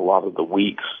on a lot of the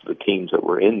weeks, the teams that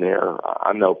were in there.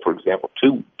 I know, for example,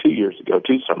 two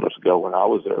summers ago when I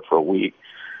was there for a week,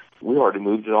 we hardly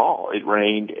moved at all. It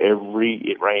rained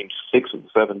 6 of the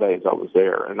 7 days I was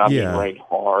there, and it rained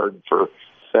hard for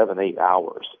 7-8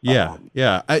 hours. Yeah.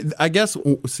 I guess,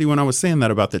 see, when I was saying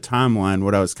that about the timeline,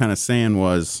 what I was kind of saying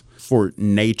was for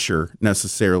nature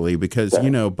necessarily, because,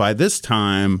 by this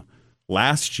time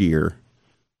last year,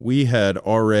 we had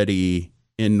already,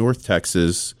 in North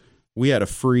Texas, we had a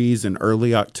freeze in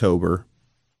early October.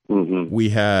 Mm-hmm. We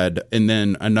had, and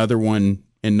then another one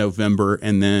in November,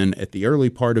 and then at the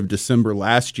early part of December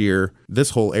last year,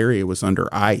 this whole area was under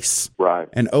ice. Right.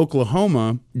 And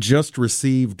Oklahoma just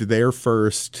received their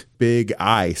first big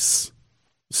ice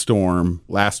storm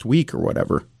last week or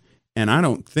whatever. And I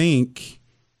don't think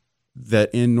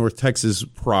that in North Texas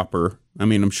proper, I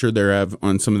mean, I'm sure there have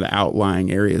on some of the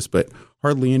outlying areas, but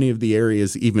hardly any of the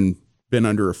areas even been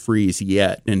under a freeze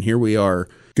yet. And here we are,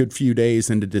 good few days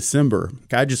into December.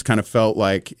 I just kind of felt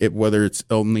like whether it's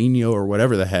El Nino or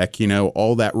whatever the heck,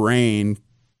 all that rain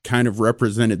kind of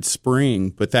represented spring,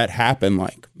 but that happened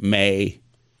like May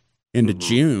into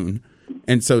June.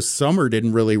 And so summer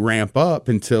didn't really ramp up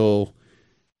until,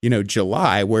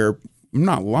 July, where I'm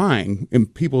not lying.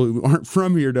 And people who aren't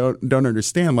from here don't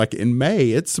understand. Like in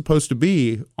May, it's supposed to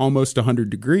be almost 100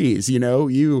 degrees.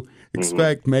 You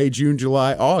expect May, June,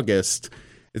 July, August.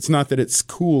 It's not that it's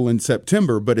cool in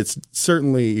September, but it's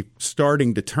certainly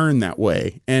starting to turn that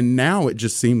way. And now it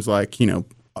just seems like,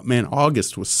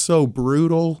 August was so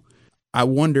brutal. I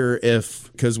wonder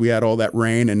if, because we had all that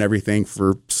rain and everything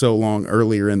for so long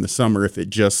earlier in the summer, if it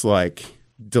just like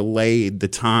delayed the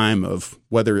time of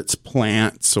whether it's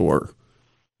plants or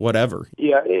whatever.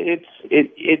 Yeah,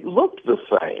 it looked the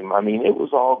same. I mean, it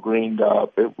was all greened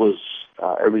up. It was,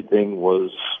 everything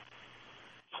was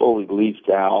fully leafed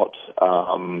out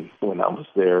when I was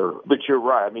there. But you're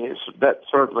right. I mean, that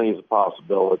certainly is a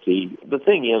possibility. The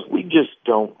thing is, we just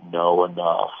don't know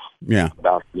enough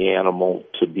about the animal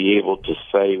to be able to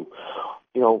say,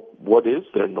 what is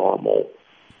their normal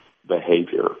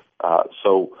behavior.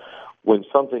 So when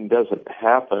something doesn't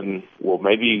happen, well,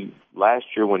 maybe last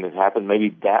year when it happened,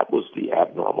 maybe that was the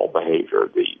abnormal behavior,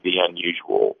 the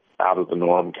unusual, out of the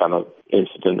norm kind of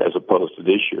incident, as opposed to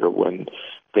this year when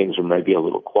things are maybe a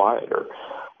little quieter.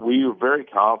 We were very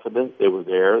confident they were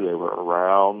there. They were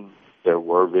around. There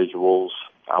were visuals.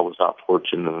 I was not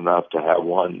fortunate enough to have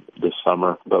one this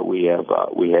summer, but we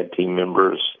had team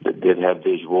members that did have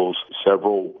visuals.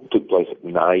 Several took place at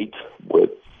night with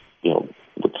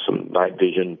some night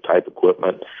vision type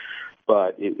equipment,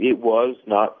 but it was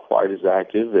not quite as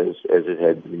active as it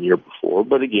had been the year before.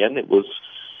 But again, it was,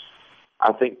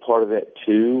 I think, part of that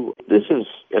too. This is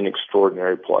an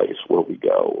extraordinary place where we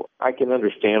go. I can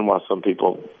understand why some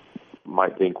people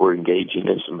might think we're engaging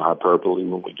in some hyperbole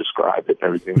when we describe it and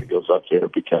everything that goes up there,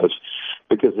 because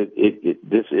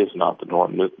this is not the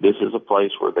norm. This is a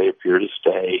place where they appear to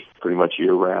stay pretty much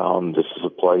year round. This is a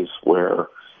place where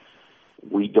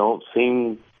we don't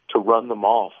seem to run them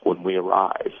off when we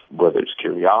arrive, whether it's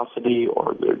curiosity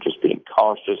or they're just being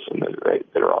cautious, and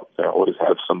they always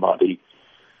have somebody,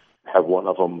 have one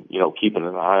of them, keeping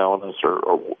an eye on us,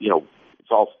 or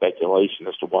it's all speculation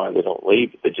as to why they don't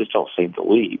leave. They just don't seem to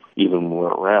leave, even when we're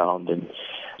around. And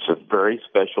it's a very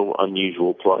special,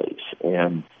 unusual place,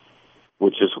 and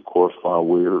which is, of course, why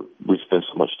we spend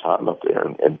so much time up there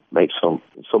and make so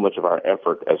much of our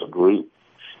effort as a group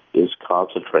is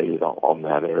concentrated on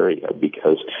that area,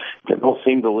 because they don't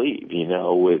seem to leave.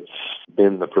 It's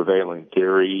been the prevailing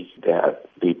theory that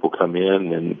people come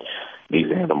in and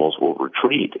these animals will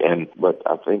retreat. But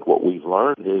I think what we've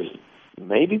learned is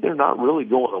maybe they're not really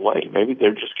going away. Maybe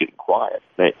they're just getting quiet.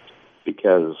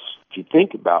 Because if you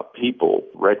think about people,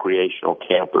 recreational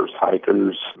campers,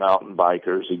 hikers, mountain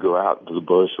bikers who go out into the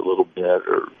bush a little bit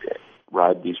or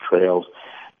ride these trails,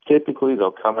 typically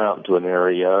they'll come out into an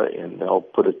area and they'll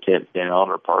put a tent down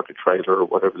or park a trailer or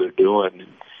whatever they're doing.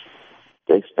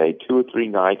 They stay 2 or 3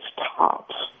 nights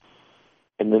tops,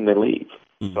 and then they leave.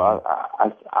 Mm-hmm. So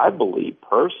I believe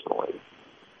personally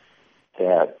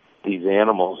that these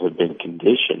animals have been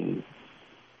conditioned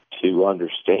to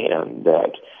understand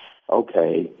that,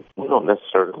 okay, we don't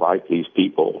necessarily like these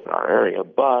people in our area,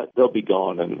 but they'll be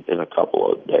gone in a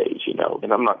couple of days,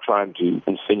 And I'm not trying to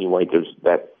insinuate there's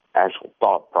that actual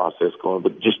thought process going,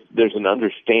 but just there's an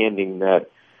understanding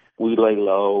that we lay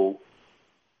low,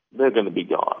 they're going to be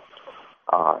gone.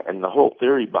 And the whole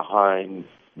theory behind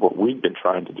what we've been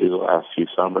trying to do the last few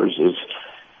summers is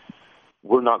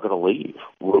we're not going to leave.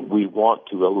 We want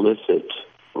to elicit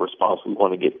a response. We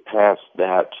want to get past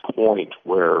that point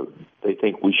where they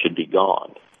think we should be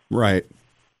gone. Right.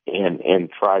 And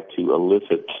try to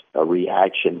elicit a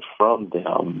reaction from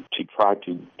them to try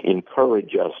to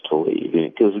encourage us to leave.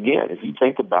 Because, again, if you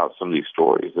think about some of these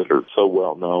stories that are so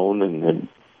well known and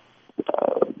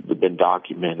they've been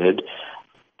documented,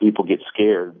 people get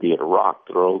scared, be it a rock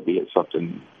throw, be it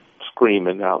something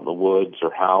screaming out in the woods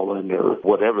or howling or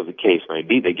whatever the case may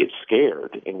be. They get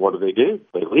scared, and what do?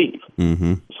 They leave.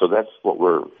 Mm-hmm. So that's what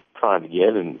we're trying to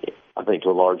get, and I think to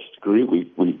a large degree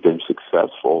we've been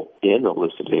successful in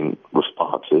eliciting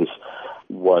responses.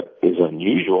 What is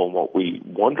unusual and what we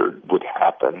wondered would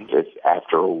happen is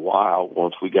after a while,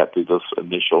 once we got through those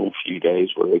initial few days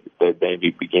where they maybe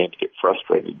began to get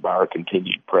frustrated by our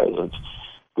continued presence,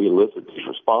 we elicit these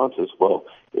responses. Well,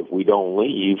 if we don't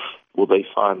leave, will they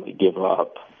finally give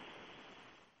up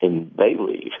and they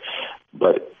leave?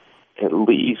 But at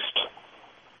least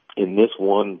in this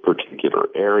one particular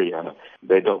area,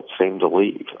 they don't seem to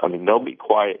leave. I mean, there'll be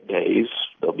quiet days,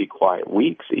 there'll be quiet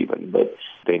weeks even, but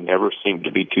they never seem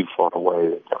to be too far away.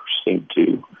 They never seem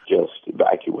to just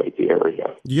evacuate the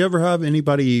area. Do you ever have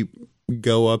anybody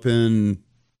go up in,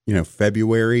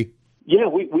 February? Yeah,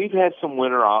 we've had some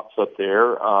winter ops up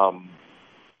there.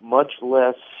 Much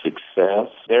less success.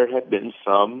 There have been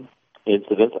some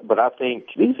incidents, but I think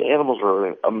these animals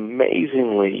are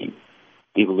amazingly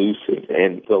elusive,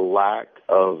 and the lack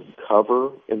of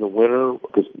cover in the winter,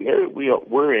 because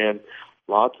we're in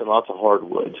lots and lots of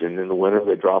hardwoods, and in the winter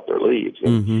they drop their leaves,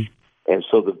 and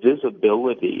so the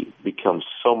visibility becomes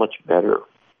so much better.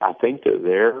 I think they're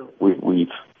there. We've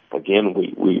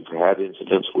had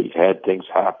incidents, we've had things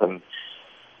happen,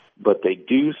 but they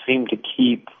do seem to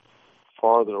keep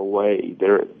farther away.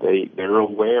 They're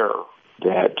aware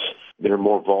that they're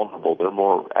more vulnerable. They're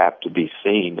more apt to be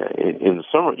seen. In the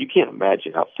summer, you can't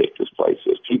imagine how thick this place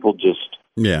is. People just,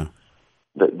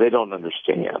 they don't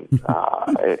understand.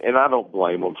 And I don't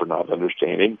blame them for not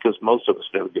understanding, because most of us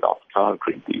never get off the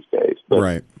concrete these days. But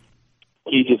right.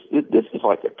 This is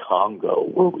like a Congo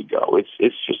where we go.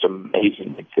 It's just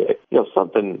amazingly thick.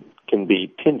 Something can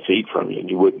be 10 feet from you and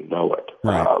you wouldn't know it.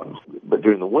 Right. But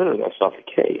during the winter, that's not the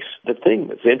case. The thing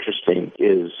that's interesting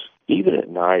is even at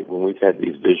night when we've had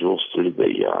these visuals through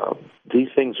these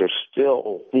things are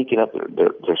still sneaking up.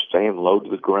 They're staying low to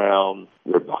the ground.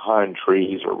 They're behind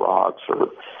trees or rocks, or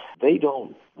they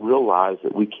don't realize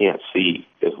that we can't see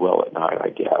as well at night, I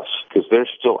guess, because they're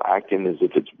still acting as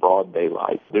if it's broad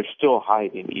daylight. They're still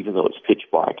hiding, even though it's pitch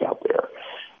black out there,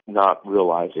 not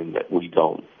realizing that we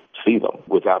don't see them.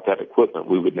 Without that equipment,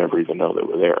 we would never even know they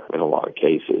were there in a lot of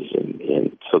cases.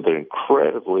 And so they're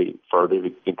incredibly furtive,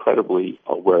 incredibly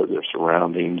aware of their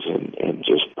surroundings, and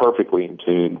just perfectly in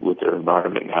tune with their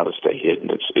environment and how to stay hidden.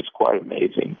 It's quite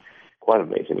amazing. Quite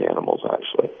amazing animals,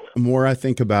 actually. The more I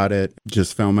think about it,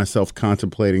 just found myself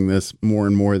contemplating this more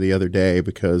and more the other day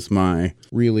because my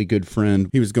really good friend,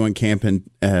 he was going camping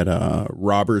at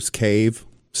Robbers Cave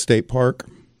State Park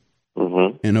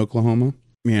in Oklahoma.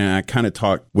 Yeah, I kind of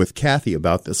talked with Kathy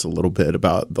about this a little bit,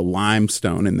 about the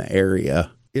limestone in the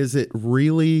area. Is it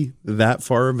really that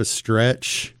far of a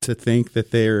stretch to think that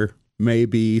there may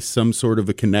be some sort of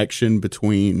a connection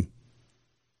between,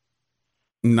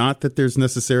 not that there's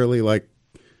necessarily like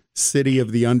City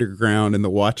of the Underground and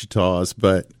the Ouachitas,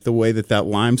 but the way that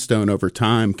limestone over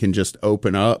time can just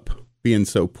open up, being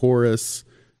so porous,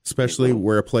 especially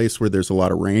where a place where there's a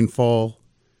lot of rainfall.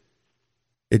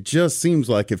 It just seems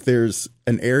like if there's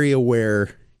an area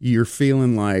where you're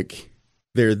feeling like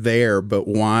they're there, but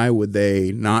why would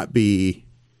they not be,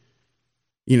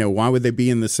 why would they be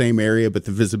in the same area, but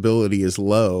the visibility is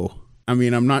low? I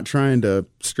mean, I'm not trying to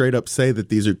straight up say that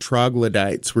these are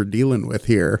troglodytes we're dealing with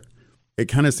here. It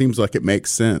kind of seems like it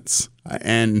makes sense.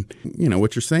 And,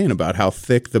 what you're saying about how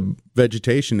thick the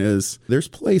vegetation is, there's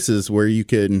places where you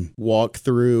can walk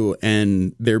through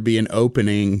and there be an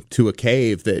opening to a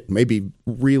cave that may be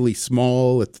really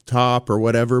small at the top or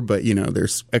whatever, but,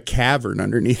 there's a cavern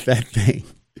underneath that thing.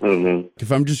 Mm-hmm.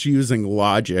 If I'm just using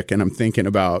logic and I'm thinking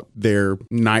about their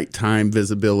nighttime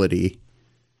visibility,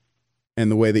 and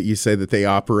the way that you say that they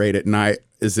operate at night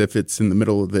as if it's in the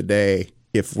middle of the day.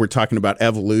 If we're talking about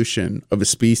evolution of a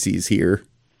species here,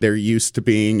 they're used to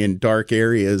being in dark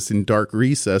areas, in dark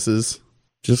recesses.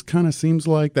 Just kind of seems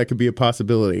like that could be a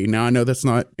possibility. Now, I know that's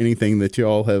not anything that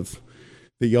y'all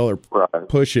are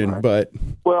pushing, but...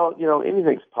 Well,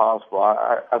 anything's possible.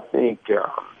 I think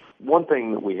one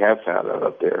thing that we have found out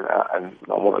up there, and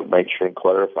I want to make sure and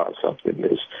clarify something,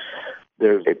 is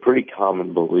there's a pretty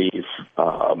common belief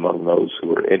among those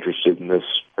who are interested in this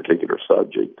particular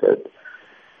subject that,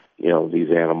 these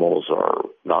animals are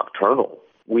nocturnal.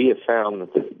 We have found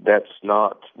that that's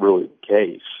not really the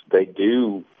case. They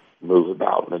do move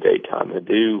about in the daytime.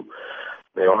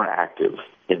 They are active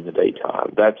in the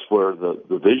daytime. That's where the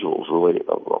visuals really,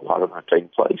 a lot of them are taking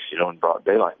place, in broad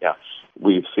daylight. Now,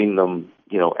 we've seen them,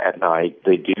 at night.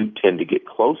 They do tend to get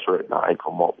closer at night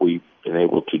from what we've been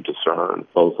able to discern,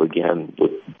 both, again,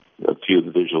 with a few of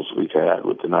the visuals we've had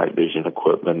with the night vision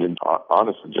equipment, and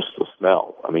honestly, just the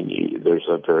smell. I mean, there's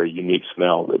a very unique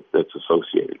smell that's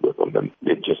associated with them, and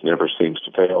it just never seems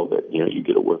to fail that, you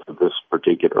get a whiff of this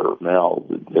particular smell,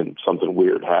 then something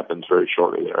weird happens very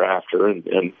shortly thereafter, and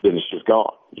then it's just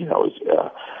gone.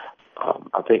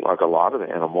 I think like a lot of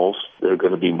animals, they're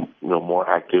going to be more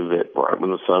active right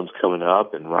when the sun's coming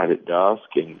up and right at dusk,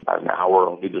 and an hour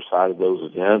on either side of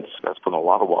those events. That's when a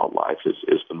lot of wildlife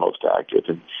is the most active,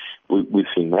 and we've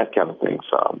seen that kind of thing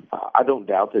some. I don't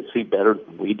doubt they see better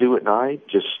than we do at night.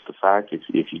 Just the fact, if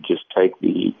you just take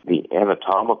the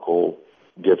anatomical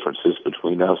differences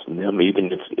between us and them,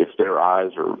 even if their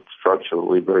eyes are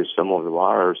structurally very similar to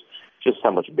ours, just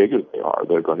how much bigger they are,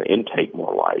 they're going to intake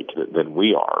more light than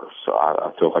we are. So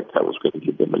I feel like that was going to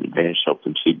give them an advantage, help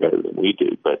them see better than we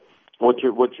do. But what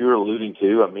you're alluding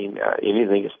to, I mean,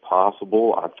 anything is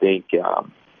possible. I think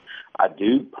I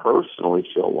do personally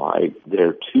feel like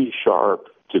they're too sharp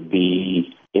to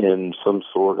be in some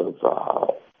sort of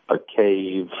a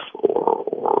cave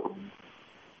or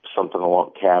something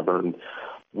along cavern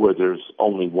where there's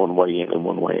only one way in and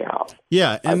one way out.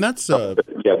 Yeah, and that's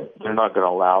they're not going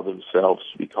to allow themselves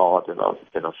to be caught in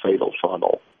a fatal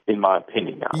funnel, in my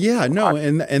opinion. Now. Yeah, no,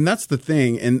 and that's the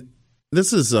thing, and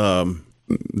this is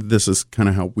kind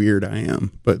of how weird I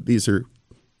am, but these are,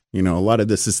 a lot of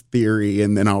this is theory,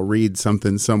 and then I'll read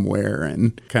something somewhere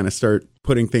and kind of start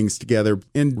putting things together.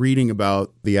 In reading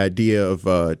about the idea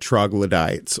of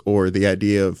troglodytes, or the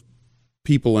idea of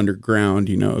people underground,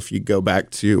 if you go back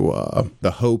to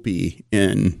the Hopi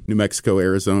in New Mexico,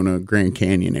 Arizona, Grand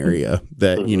Canyon area,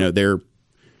 that, their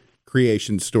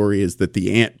creation story is that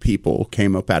the ant people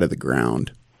came up out of the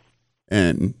ground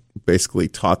and basically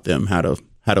taught them how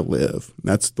to live.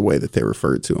 That's the way that they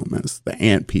referred to them, as the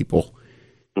ant people.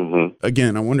 Mm-hmm.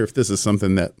 Again, I wonder if this is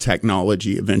something that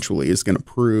technology eventually is going to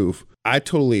prove. I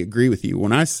totally agree with you.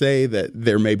 When I say that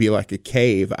there may be like a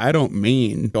cave, I don't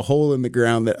mean a hole in the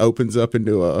ground that opens up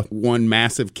into one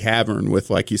massive cavern with,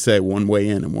 like you say, one way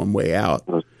in and one way out.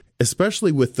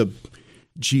 Especially with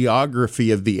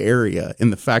geography of the area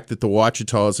and the fact that the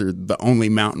Ouachitas are the only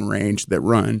mountain range that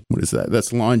run. What is that?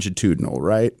 That's longitudinal,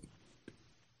 right?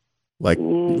 Like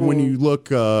when you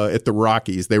look at the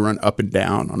Rockies, they run up and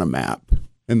down on a map.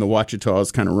 And the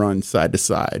Ouachitas kind of run side to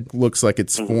side. Looks like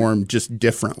it's formed just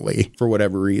differently for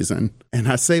whatever reason. And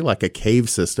I say like a cave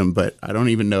system, but I don't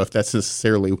even know if that's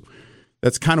necessarily,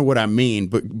 that's kind of what I mean,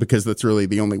 but because that's really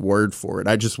the only word for it.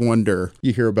 I just wonder,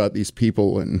 you hear about these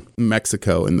people in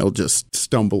Mexico and they'll just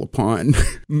stumble upon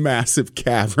massive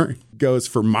cavern. Goes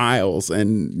for miles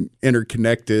and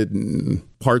interconnected, and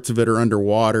parts of it are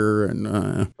underwater. And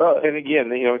well, and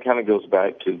again, it kind of goes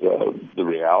back to the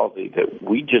reality that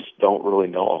we just don't really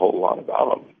know a whole lot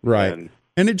about them. Right.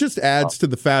 And it just adds to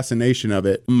the fascination of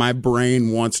it. My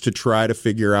brain wants to try to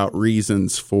figure out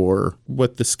reasons for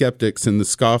what the skeptics and the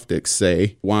scofftics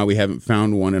say, why we haven't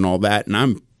found one and all that. And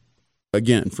I'm,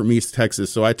 again, from East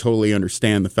Texas, so I totally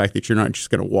understand the fact that you're not just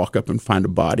going to walk up and find a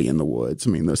body in the woods. I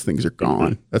mean, those things are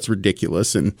gone. That's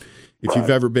ridiculous. And if you've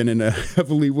ever been in a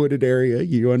heavily wooded area,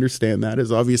 you understand that,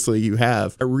 as obviously you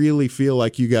have. I really feel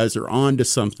like you guys are on to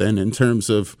something in terms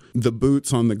of the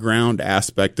boots on the ground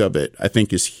aspect of it. I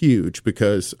think is huge,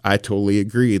 because I totally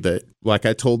agree that, like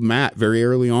I told Matt very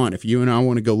early on, if you and I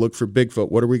want to go look for Bigfoot,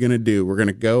 what are we going to do? We're going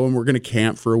to go and we're going to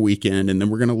camp for a weekend, and then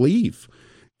we're going to leave.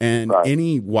 And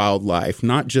any wildlife,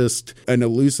 not just an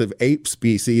elusive ape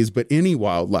species, but any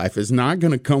wildlife is not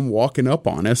going to come walking up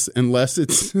on us unless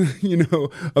it's,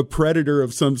 a predator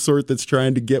of some sort that's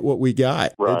trying to get what we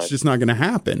got. Right. It's just not going to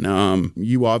happen.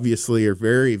 You obviously are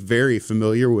very, very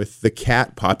familiar with the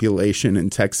cat population in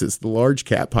Texas, the large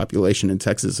cat population in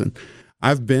Texas. And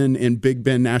I've been in Big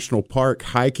Bend National Park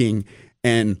hiking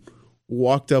and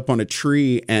walked up on a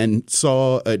tree and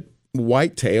saw a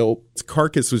whitetail. Its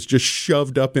carcass was just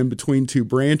shoved up in between two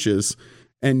branches.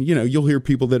 And, you'll hear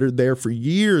people that are there for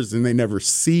years and they never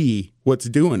see what's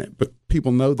doing it. But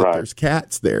people know that there's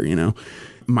cats there,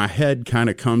 My head kind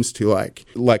of comes to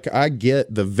like I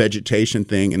get the vegetation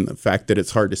thing and the fact that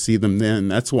it's hard to see them then.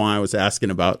 That's why I was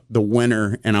asking about the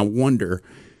winter. And I wonder,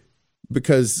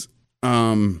 because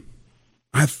I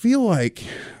feel like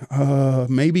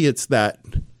maybe it's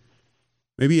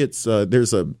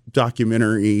there's a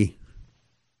documentary.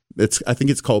 I think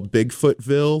it's called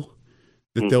Bigfootville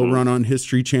that they'll run on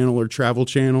History Channel or Travel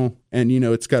Channel. And,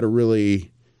 it's got a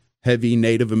really heavy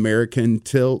Native American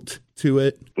tilt to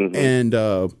it. And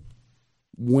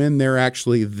when they're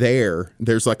actually there,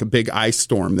 there's like a big ice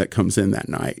storm that comes in that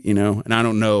night, and I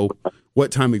don't know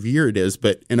what time of year it is,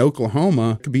 but in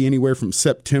Oklahoma, it could be anywhere from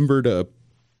September to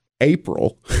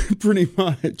April, pretty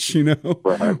much,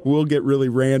 We'll get really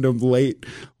random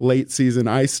late season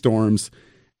ice storms.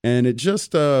 And it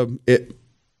just,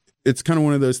 it's kind of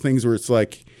one of those things where it's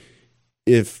like,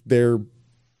 if they're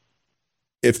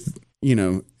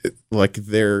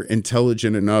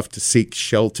intelligent enough to seek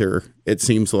shelter, it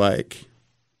seems like,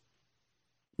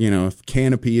 if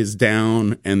canopy is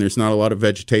down and there's not a lot of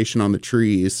vegetation on the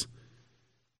trees,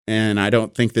 and I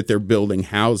don't think that they're building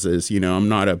houses, I'm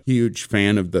not a huge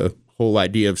fan of the whole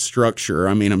idea of structure.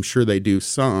 I mean, I'm sure they do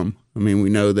some. I mean,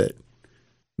 we know that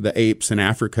the apes in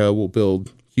Africa will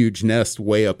build huge nests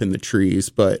way up in the trees,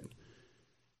 but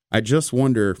I just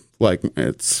wonder, like,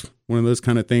 it's one of those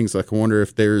kind of things. Like, I wonder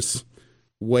if there's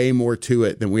way more to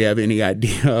it than we have any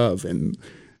idea of. And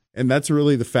that's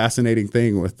really the fascinating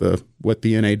thing with what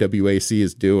the NAWAC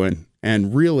is doing.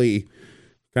 And really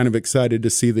kind of excited to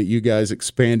see that you guys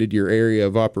expanded your area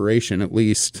of operation, at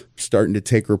least starting to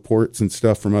take reports and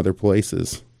stuff from other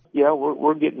places. Yeah,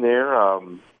 we're getting there.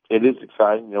 It is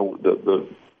exciting. The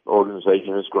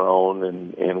organization has grown,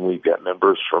 and we've got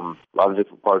members from a lot of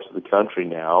different parts of the country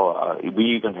now.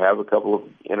 We even have a couple of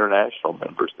international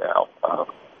members now.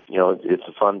 It's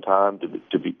a fun time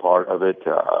to be part of it.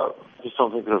 I just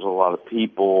don't think there's a lot of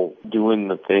people doing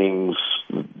the things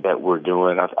that we're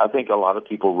doing. I think a lot of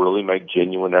people really make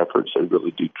genuine efforts. They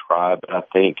really do try, but I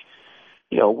think,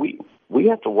 we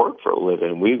have to work for a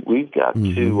living. We've got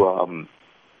to, 2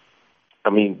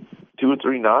 or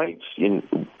 3 nights, in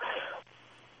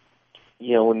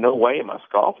no way am I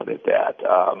scoffing at that.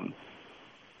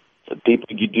 People,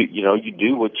 you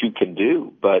do what you can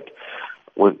do, but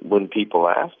when people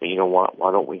ask me,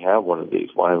 why don't we have one of these?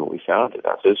 Why haven't we found it?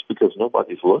 I say, it's because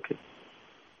nobody's looking.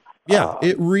 Yeah,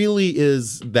 it really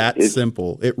is that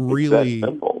simple. It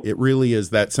really is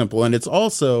that simple. And it's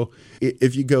also,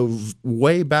 if you go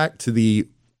way back to the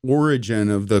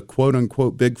origin of the quote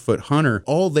unquote Bigfoot hunter,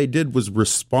 all they did was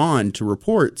respond to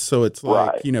reports. So it's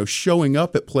like, showing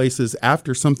up at places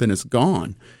after something is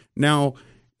gone. Now,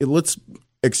 let's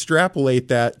extrapolate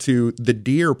that to the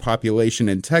deer population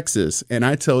in Texas, and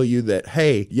I tell you that,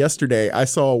 hey, yesterday I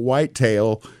saw a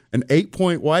whitetail, an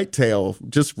 8-point whitetail,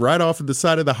 just right off of the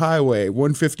side of the highway,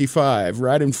 155,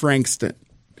 right in Frankston.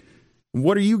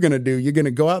 What are you going to do? You're going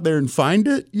to go out there and find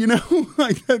it? You know,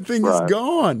 like that thing is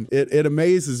gone. It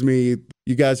amazes me.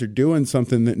 You guys are doing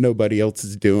something that nobody else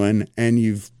is doing, and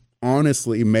you've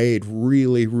honestly made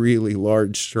really, really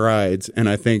large strides. And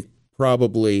I think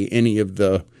probably any of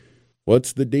the,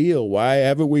 what's the deal? Why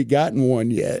haven't we gotten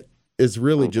one yet? Is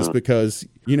really just because,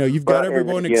 you know, you've got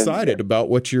everyone excited about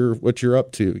what you're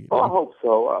up to. You know? Well, I hope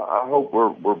so. I hope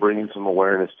we're bringing some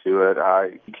awareness to it.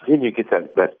 I continue to get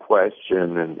that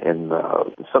question, and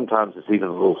sometimes it's even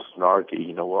a little snarky.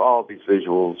 You know, well, all these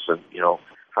visuals, and you know,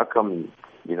 how come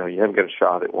you haven't got a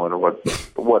shot at one or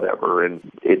whatever? And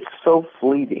it's so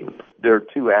fleeting. There are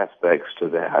two aspects to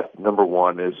that. Number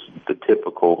one is the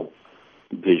typical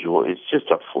visual. It's just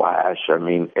a flash. I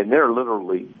mean, and there are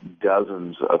literally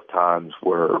dozens of times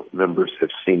where members have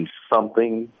seen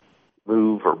something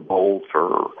move or bolt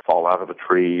or fall out of a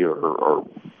tree or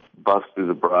bust through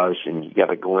the brush, and you get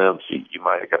a glimpse. You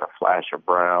might have got a flash of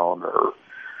brown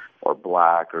or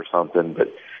black or something, but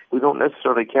we don't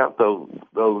necessarily count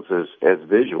those as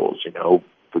visuals, you know,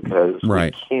 because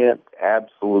we can't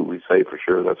absolutely say for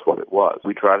sure that's what it was.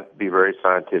 We try to be very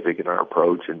scientific in our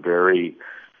approach and very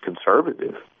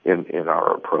conservative in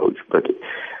our approach, but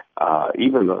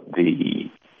even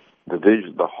the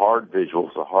hard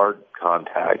visuals, the hard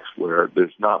contacts where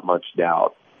there's not much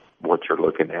doubt what you're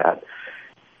looking at,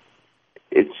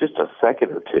 it's just a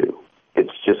second or two.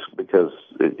 It's just because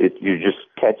you're just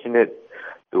catching it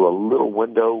through a little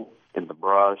window in the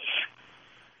brush,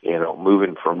 you know,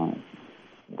 moving from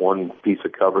one piece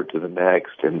of cover to the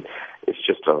next, and it's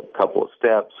just a couple of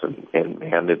steps, and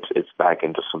it's back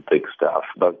into some thick stuff.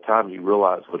 By the time you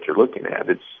realize what you're looking at,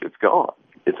 it's gone.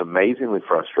 It's amazingly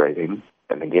frustrating,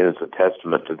 and again, it's a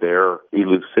testament to their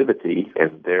elusivity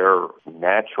and their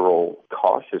natural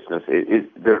cautiousness.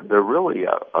 They're really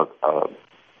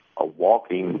a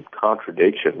walking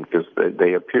contradiction, because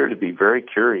they appear to be very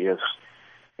curious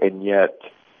and yet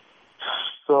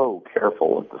so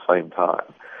careful at the same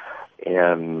time.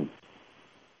 And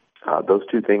those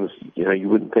two things, you know, you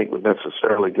wouldn't think would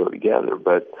necessarily go together,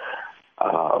 but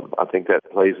I think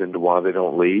that plays into why they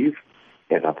don't leave,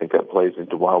 and I think that plays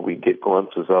into why we get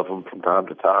glimpses of them from time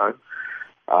to time.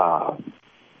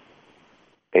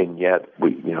 And yet,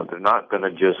 they're not going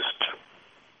to just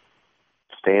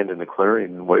stand in the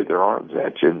clearing and wave their arms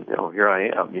at you, and, you know, here I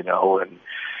am, you know, and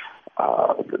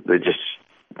they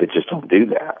just don't do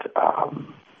that.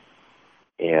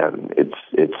 And it's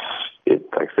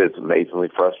like I said, it's amazingly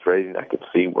frustrating. I could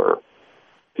see where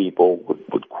people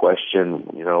would question,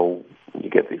 you know, you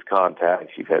get these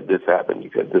contacts, you've had this happen,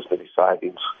 you've had this many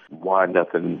sightings, why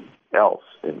nothing else?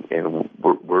 And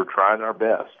we're trying our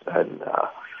best, and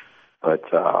but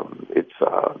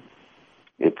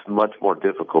it's much more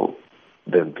difficult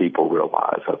than people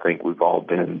realize. I think we've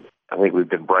been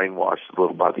brainwashed a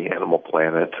little by the Animal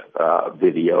Planet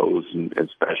videos and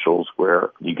specials, where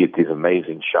you get these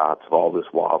amazing shots of all this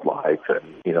wildlife,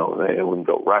 and, you know, we can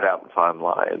go right out and find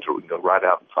lions, or we can go right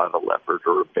out and find a leopard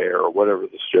or a bear or whatever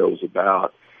the show's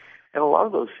about. And a lot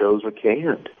of those shows are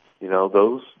canned. You know,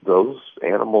 those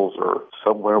animals are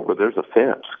somewhere where there's a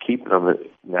fence keeping them.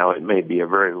 Now, it may be a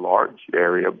very large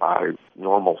area by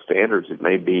normal standards. It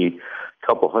may be a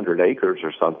couple hundred acres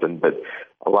or something, but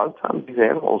a lot of times these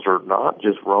animals are not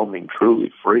just roaming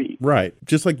truly free. Right.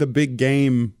 Just like the big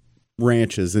game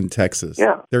ranches in Texas.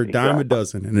 Yeah. They're a dime a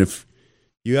dozen. And if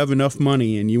you have enough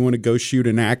money and you want to go shoot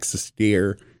an axis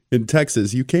deer in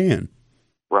Texas, you can.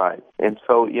 Right. And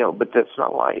so, you know, but it's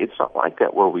not like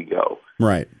that where we go.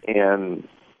 Right. And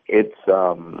it's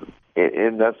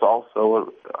and that's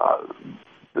also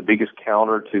the biggest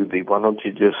counter to the, why don't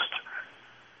you just,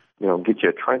 you know, get you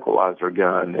a tranquilizer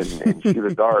gun and shoot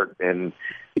a dart, and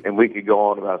we could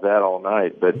go on about that all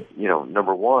night. But, you know,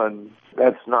 number one,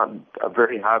 that's not a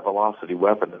very high velocity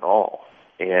weapon at all,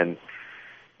 and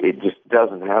it just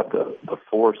doesn't have the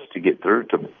force to get through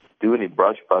to do any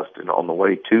brush busting on the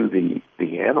way to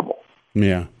the animal.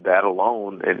 Yeah. That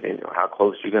alone, and how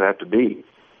close you're going to have to be,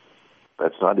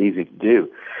 that's not easy to do.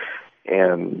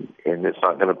 And it's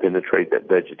not going to penetrate that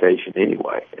vegetation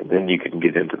anyway. And then you can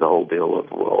get into the whole deal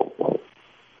of, well,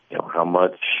 you know, how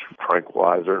much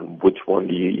tranquilizer and which one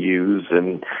do you use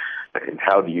and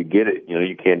how do you get it? You know,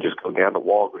 you can't just go down to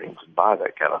Walgreens and buy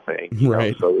that kind of thing.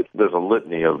 Right. So there's a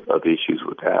litany of issues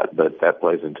with that, but that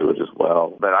plays into it as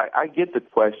well. But I get the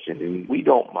question, and we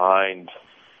don't mind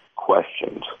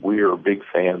questions. We are big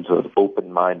fans of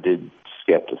open-minded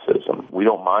skepticism. We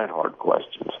don't mind hard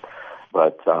questions.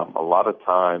 But a lot of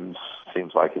times,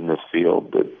 seems like in this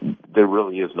field that there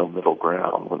really is no middle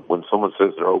ground. When someone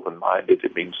says they're open-minded,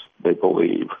 it means they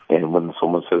believe. And when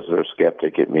someone says they're a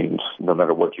skeptic, it means no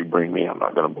matter what you bring me, I'm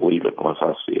not going to believe it unless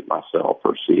I see it myself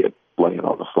or see it laying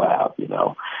on the slab,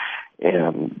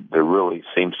 And there really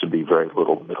seems to be very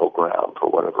little middle ground for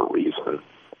whatever reason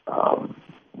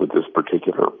with this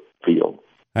particular field.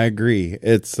 I agree.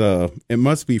 It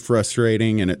must be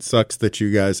frustrating, and it sucks that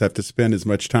you guys have to spend as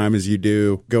much time as you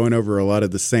do going over a lot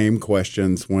of the same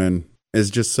questions when it's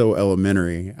just so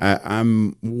elementary.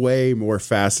 I'm way more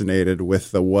fascinated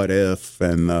with the what if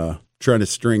and trying to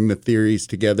string the theories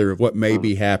together of what may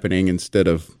be happening instead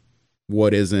of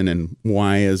what isn't and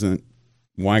why isn't.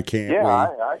 Why can't we?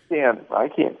 I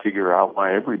can't figure out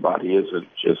why everybody isn't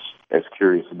just as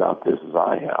curious about this as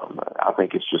I am. I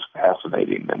think it's just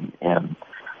fascinating, and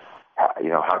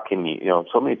how can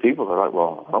so many people are like,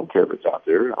 well, I don't care if it's out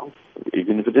there,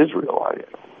 even if it is real.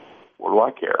 What do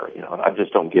I care? And I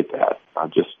just don't get that. I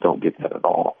just don't get that at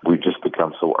all. We've just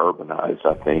become so urbanized,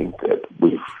 I think, that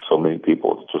so many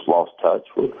people have just lost touch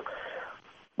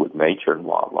with nature and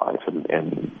wildlife,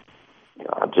 and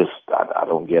I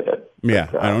don't get it. Yeah,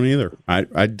 but, I don't either.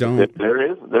 I don't.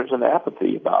 There's an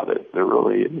apathy about it. There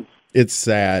really is. It's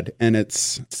sad, and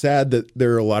it's sad that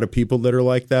there are a lot of people that are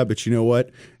like that, but you know what?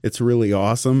 It's really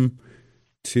awesome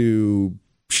to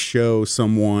show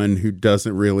someone who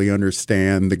doesn't really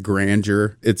understand the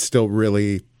grandeur. It's still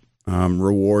really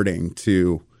rewarding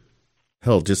to,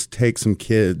 just take some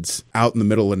kids out in the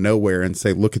middle of nowhere and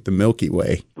say, look at the Milky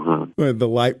Way. Mm-hmm. The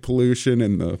light pollution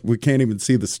and we can't even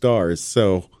see the stars.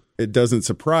 So it doesn't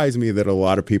surprise me that a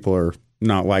lot of people are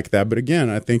not like that. But again,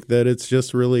 I think that it's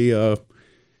just really,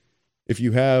 if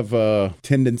you have a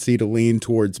tendency to lean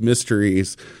towards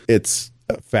mysteries, it's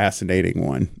a fascinating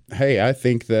one. Hey, I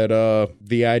think that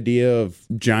the idea of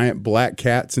giant black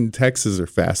cats in Texas are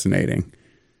fascinating.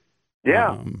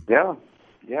 Yeah.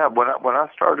 When I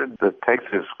started the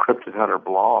Texas Cryptid Hunter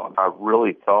blog, I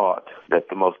really thought that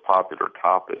the most popular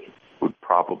topic would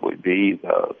probably be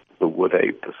the wood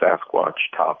ape, the Sasquatch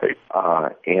topic,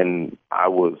 and I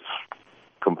was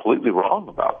completely wrong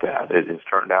about that. It has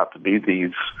turned out to be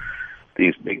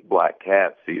these big black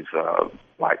cats, these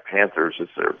black panthers, as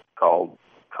they're called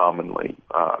commonly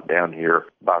down here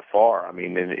by far. I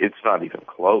mean, and it's not even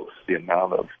close, the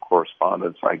amount of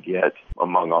correspondence I get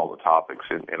among all the topics.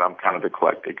 And I'm kind of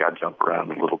eclectic. I jump around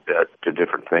a little bit to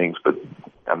different things, but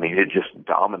I mean, it just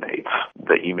dominates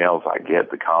the emails I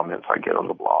get, the comments I get on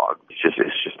the blog. It's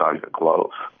just not even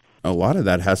close. A lot of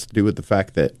that has to do with the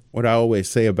fact that what I always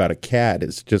say about a cat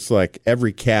is just like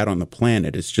every cat on the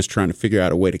planet is just trying to figure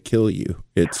out a way to kill you.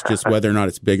 It's just whether or not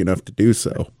it's big enough to do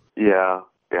so. Yeah,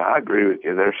 I agree with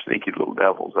you. They're sneaky little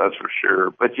devils, that's for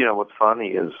sure. But, what's funny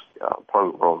is part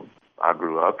of the world I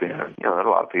grew up in, there are a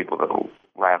lot of people that will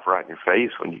laugh right in your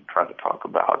face when you try to talk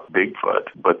about Bigfoot,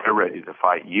 but they're ready to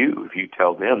fight you if you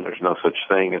tell them there's no such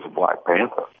thing as a black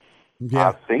panther. Yeah.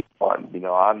 I've seen one.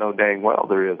 I know dang well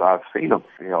there is. I've seen them.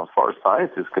 As far as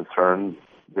science is concerned,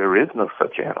 there is no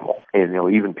such animal. And,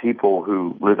 even people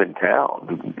who live in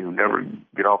town, who never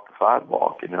get off the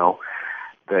sidewalk,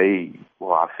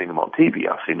 I've seen them on TV.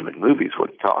 I've seen them in movies. What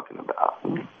are you talking about?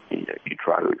 And you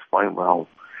try to explain, well,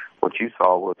 what you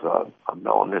saw was a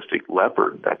melanistic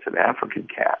leopard. That's an African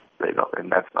cat.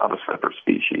 And that's not a separate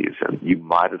species. And you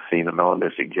might have seen a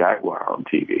melanistic jaguar on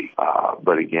TV.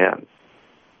 But again,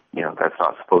 that's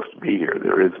not supposed to be here.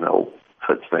 There is no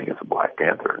such thing as a black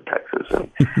panther in Texas.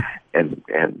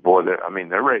 And boy,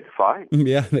 they're ready to fight.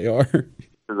 Yeah, they are.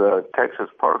 The Texas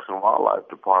Parks and Wildlife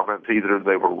Department, either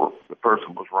the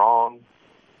person was wrong,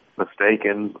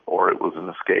 mistaken, or it was an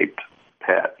escaped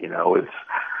pet.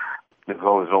 There's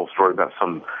always an old story about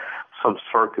some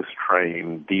circus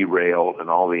train derailed and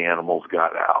all the animals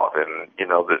got out. And,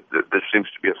 there seems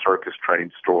to be a circus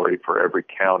train story for every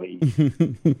county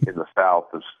in the South,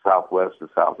 the Southwest, and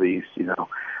Southeast,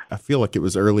 I feel like it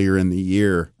was earlier in the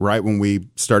year, right when we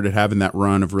started having that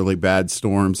run of really bad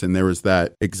storms, and there was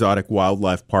that exotic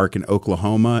wildlife park in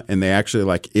Oklahoma, and they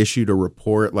actually issued a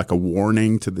report, a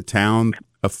warning to the town,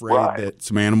 afraid that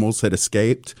some animals had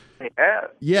escaped.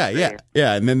 Yeah.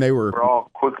 And then they were all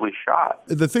quickly shot.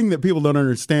 The thing that people don't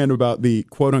understand about the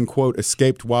quote unquote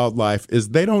escaped wildlife is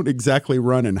they don't exactly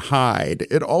run and hide.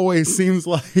 It always seems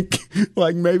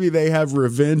like maybe they have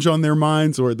revenge on their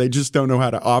minds, or they just don't know how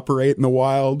to operate in the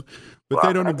wild. But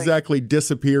they don't exactly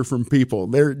disappear from people.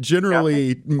 They're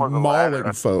generally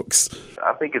mauling folks.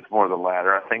 I think it's more the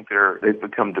latter. I think they've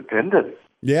become dependent.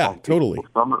 Yeah, totally.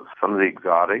 Some of the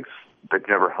exotics, they've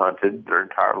never hunted their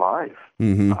entire life.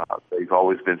 Mm-hmm. They've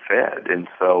always been fed, and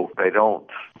so they don't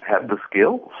have the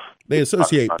skills They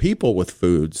associate people with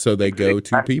food, so they go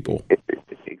to people.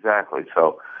 Exactly.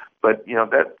 So, but,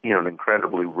 that's, an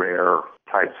incredibly rare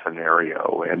type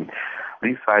scenario. And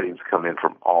these sightings come in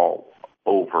from all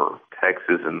over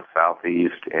Texas and the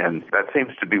Southeast, and that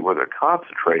seems to be where they're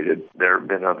concentrated. There have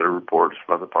been other reports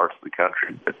from other parts of the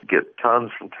country that get tons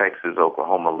from Texas,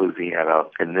 Oklahoma, Louisiana,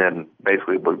 and then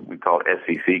basically what we call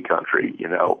SEC country,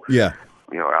 Yeah.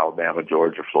 Alabama,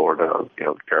 Georgia, Florida,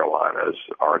 the Carolinas,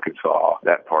 Arkansas,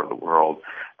 that part of the world.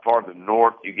 Farther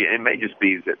north, it may just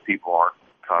be that people aren't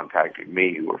contacting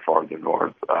me who are farther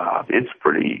north. It's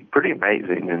pretty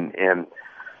amazing, and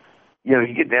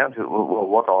you get down to, well,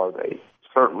 what are they?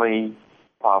 Certainly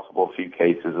possible a few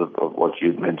cases of what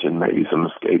you had mentioned, maybe some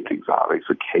escaped exotics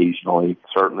occasionally.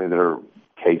 Certainly there are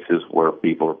cases where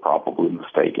people are probably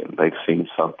mistaken. They've seen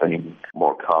something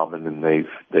more common and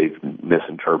they've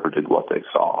misinterpreted what they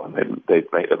saw, and they've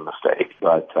made a mistake.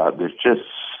 But there's just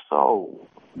so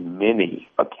many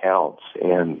accounts,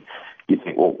 and you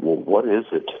think, well, what is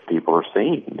it people are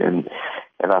seeing? And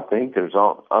I think there's,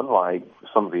 unlike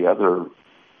some of the other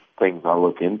things I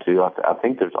look into, I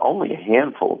think there's only a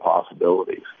handful of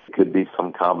possibilities. It could be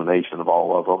some combination of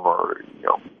all of them, or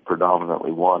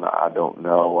predominantly one. I don't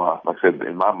know. Like I said,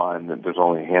 in my mind, there's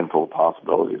only a handful of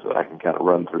possibilities that I can kind of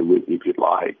run through with you if you'd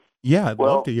like. Yeah, I'd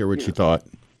love to hear what you thought.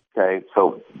 Okay,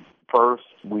 so first,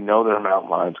 we know there are mountain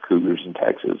lions, cougars in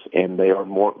Texas, and they are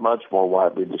much more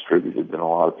widely distributed than a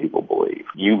lot of people believe.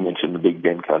 You mentioned the Big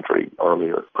Bend country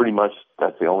earlier. Pretty much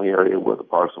that's the only area where the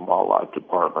Parks and Wildlife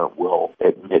Department will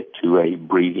admit to a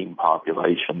breeding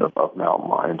population of mountain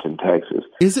lions in Texas.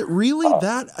 Is it really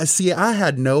that? See, I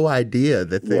had no idea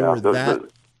that they were that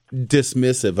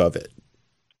dismissive of it.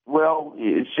 Well,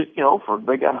 it's just,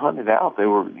 they got hunted out. They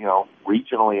were,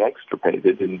 regionally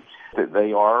extirpated, and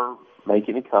they are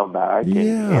making a comeback.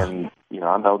 Yeah. And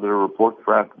I know there are reports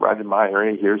right in my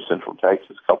area here, Central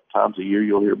Texas, a couple times a year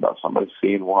you'll hear about somebody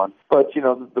seeing one. But,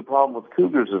 the problem with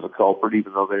cougars as a culprit,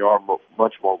 even though they are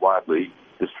much more widely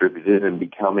distributed and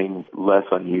becoming less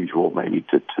unusual maybe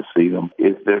to see them,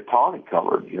 is they're tawny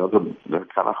colored. They're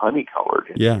kind of honey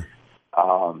colored. Yeah.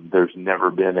 There's never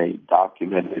been a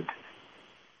documented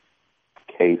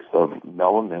case of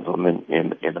melanism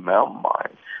in a mountain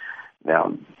lion.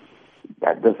 Now,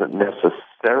 that doesn't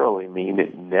necessarily mean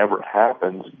it never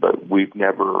happens, but we've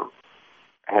never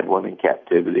had one in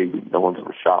captivity. No one's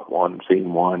ever shot one,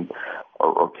 seen one,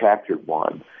 or captured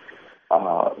one.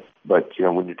 But,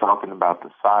 when you're talking about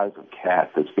the size of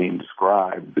cat that's being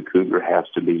described, the cougar has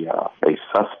to be a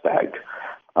suspect.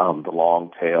 The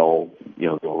long tail, the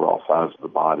overall size of the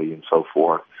body and so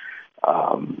forth.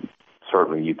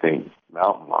 Certainly you think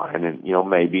mountain lion, and,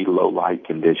 maybe low light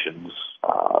conditions,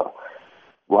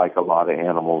 like a lot of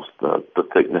animals, the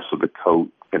thickness of the coat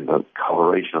and the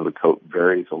coloration of the coat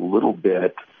varies a little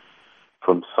bit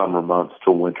from summer months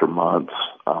to winter months.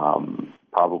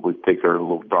 Probably thicker, a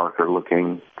little darker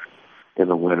looking in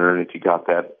the winter. And if you got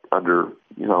that under,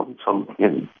 some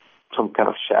kind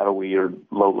of shadowy or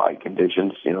low light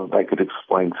conditions, that could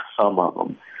explain some of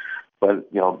them. But,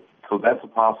 so that's a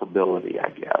possibility, I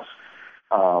guess.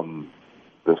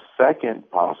 The second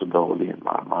possibility in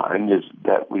my mind is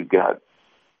that we've got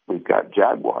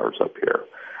jaguars up here.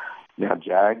 Now,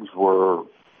 jags were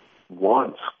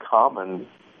once common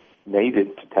native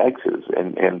to Texas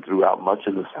and throughout much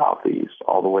of the Southeast,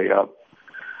 all the way up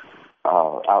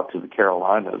out to the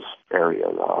Carolinas area.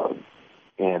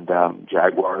 And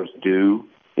jaguars do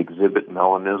exhibit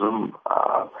melanism.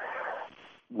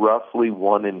 Roughly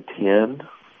 1 in 10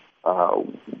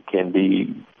 can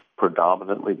be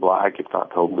predominantly black, if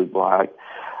not totally black.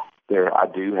 I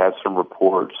do have some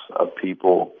reports of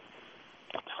people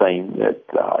saying that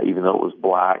even though it was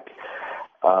black,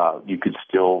 you could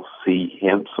still see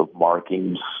hints of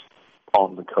markings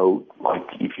on the coat. Like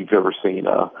if you've ever seen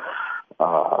a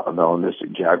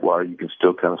melanistic jaguar, you can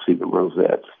still kind of see the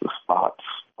rosettes, the spots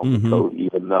on the coat,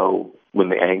 even though when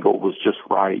the angle was just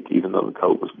right, even though the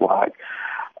coat was black.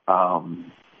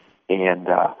 And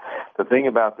the thing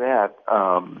about that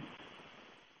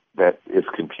that is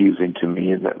confusing to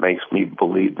me and that makes me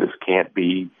believe this can't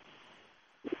be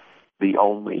the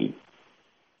only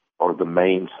or the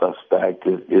main suspect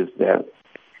is that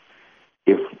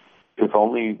if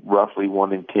only roughly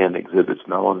 1 in 10 exhibits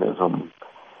melanism,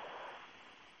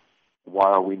 why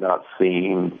are we not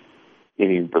seeing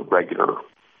any of the regular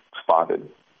spotted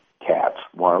cats?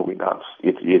 Why are we not?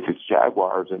 If it's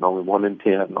jaguars and only 1 in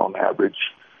 10 on average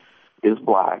is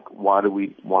black, why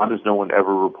does no one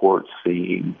ever report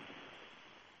seeing,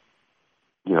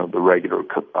 the regular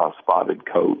spotted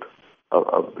coat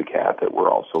of the cat that we're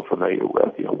also familiar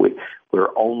with?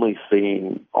 we're only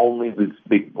these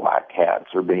big black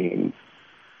cats are being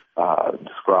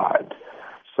described.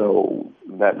 So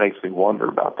that makes me wonder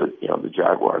about the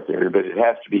jaguar theory, but it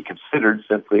has to be considered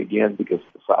simply again because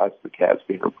of the size of the cats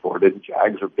being reported.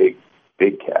 Jags are big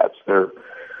cats. They're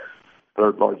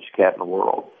third largest cat in the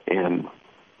world, and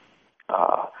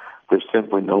there's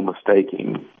simply no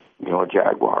mistaking a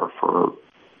jaguar for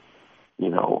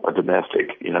a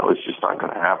domestic. It's just not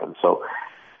going to happen. So,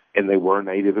 and they were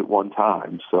native at one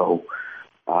time, so.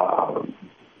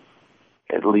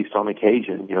 At least on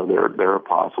occasion, they're a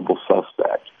possible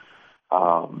suspect.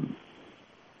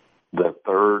 The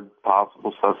third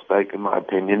possible suspect, in my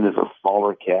opinion, is a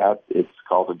smaller cat. It's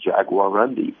called a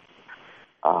jaguarundi.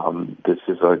 This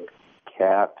is a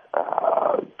cat,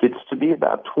 gets to be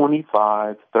about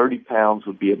 25, 30 pounds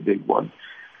would be a big one.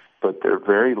 But they're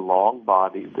very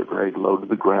long-bodied. They're very low to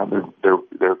the ground.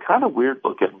 They're kind of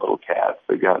weird-looking little cats.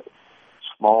 They got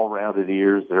small, rounded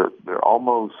ears. They're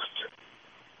almost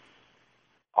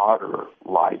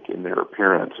otter-like in their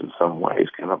appearance in some ways,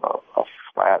 kind of a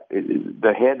flat.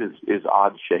 The head is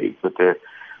odd-shaped, but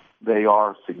they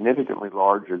are significantly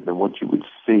larger than what you would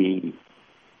see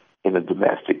in a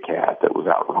domestic cat that was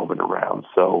out roaming around.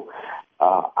 So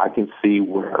I can see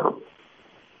where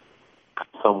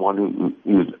someone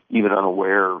who's even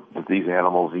unaware that these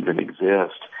animals even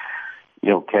exist,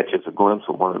 catches a glimpse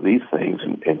of one of these things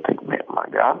and think, man, my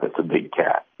God, that's a big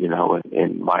cat,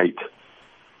 and might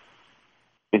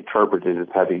interpret it as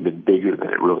having been bigger than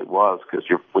it really was, because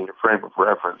when your frame of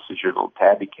reference is your little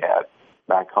tabby cat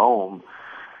back home,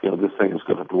 this thing is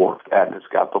going to dwarf that, and it's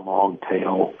got the long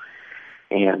tail.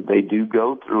 And they do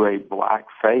go through a black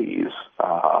phase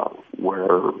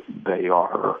where they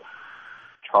are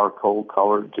charcoal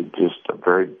colored to just a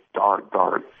very dark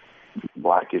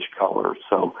blackish color.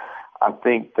 So I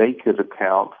think they could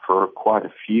account for quite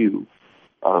a few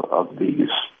of these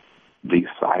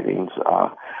sightings.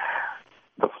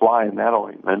 The fly in that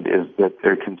ointment is that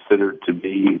they're considered to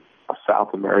be a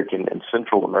South American and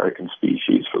Central American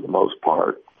species for the most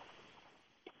part,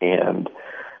 and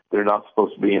they're not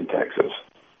supposed to be in Texas.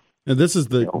 Now, this is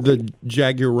the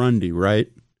jaguarundi,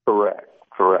 right? Correct.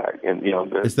 And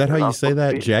is that how you say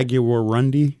that?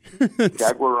 Jaguarundi?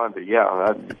 Jaguarundi,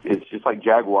 yeah. It's just like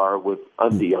jaguar with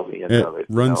undi on the end of it.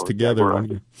 Runs together.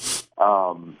 And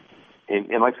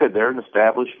like I said, they're an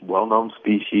established, well-known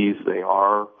species. They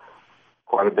are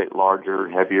quite a bit larger,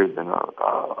 heavier than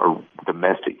a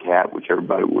domestic cat, which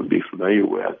everybody would be familiar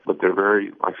with. But they're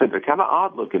very, like I said, they're kind of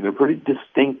odd-looking. They're pretty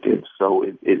distinctive. So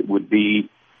it would be,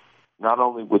 not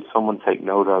only would someone take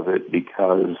note of it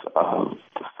because of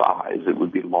the size, it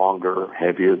would be longer,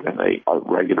 heavier than a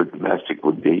regular domestic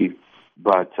would be.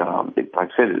 But like I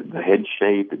said, the head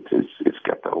shape, it's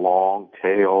got the long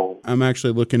tail. I'm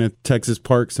actually looking at Texas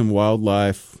Parks and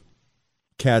Wildlife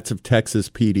Cats of Texas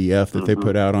PDF that they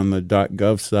put out on the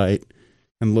 .gov site,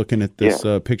 and looking at this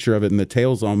picture of it, and the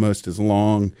tail's almost as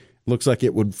long. Looks like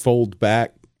it would fold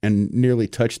back and nearly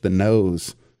touch the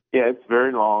nose. Yeah, it's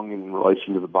very long in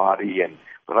relation to the body,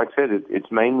 but like I said,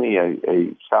 it's mainly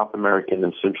a South American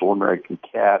and Central American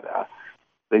cat.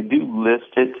 They do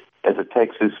list it as a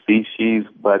Texas species,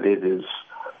 but it is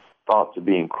thought to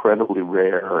be incredibly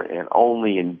rare and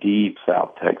only in deep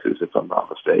South Texas, if I'm not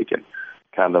mistaken,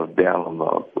 kind of down on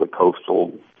the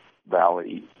coastal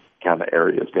valley kind of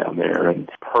areas down there. And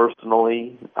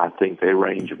personally, I think they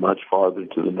range much farther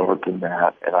to the north than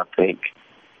that, and I think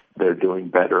they're doing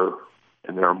better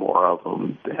and there are more of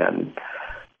them than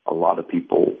a lot of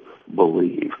people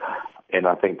believe. And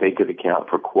I think they could account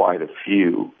for quite a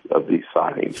few of these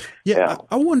sightings. Yeah,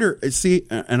 I wonder, see,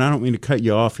 and I don't mean to cut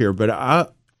you off here,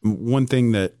 but one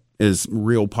thing that is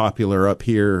real popular up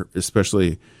here,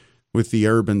 especially with the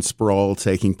urban sprawl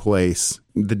taking place,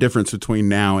 the difference between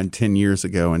now and 10 years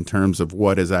ago in terms of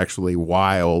what is actually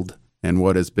wild and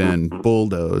what has been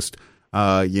bulldozed.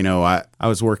 I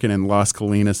was working in Las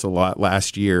Colinas a lot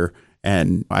last year,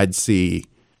 and I'd see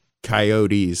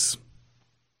coyotes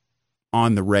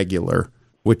on the regular,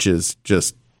 which is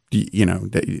just,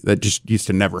 that just used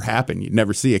to never happen. You'd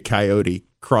never see a coyote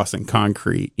crossing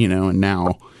concrete, and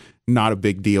now not a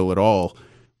big deal at all.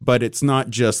 But it's not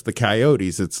just the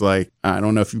coyotes. It's like, I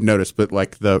don't know if you've noticed, but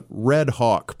like the red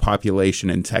hawk population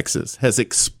in Texas has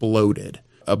exploded.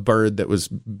 A bird that was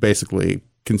basically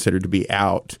considered to be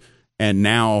out. And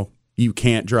now you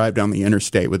can't drive down the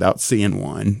interstate without seeing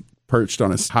one perched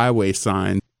on a highway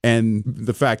sign. And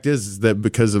the fact is that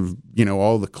because of,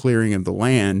 all the clearing of the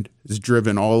land has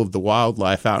driven all of the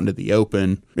wildlife out into the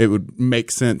open, it would make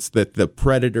sense that the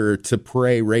predator to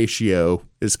prey ratio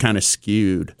is kind of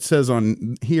skewed. It says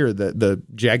on here that the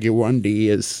jaguarundi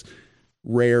is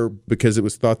rare because it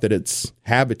was thought that its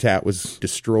habitat was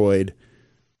destroyed.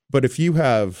 But if you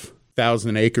have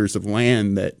 1,000 acres of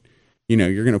land that,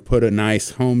 you're going to put a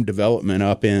nice home development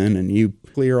up in, and you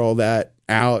clear all that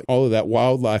out, all of that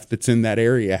wildlife that's in that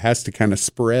area has to kind of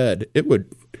spread. It would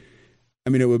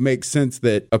make sense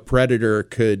that a predator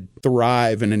could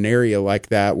thrive in an area like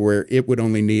that where it would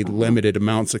only need limited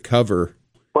amounts of cover.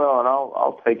 Well, and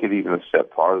I'll take it even a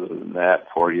step farther than that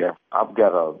for you. I've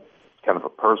got a kind of a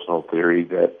personal theory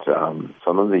that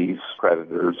some of these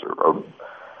predators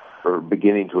are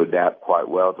beginning to adapt quite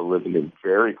well to living in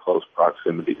very close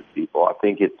proximity to people. I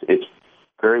think it's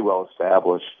very well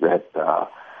established that,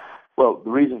 the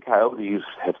reason coyotes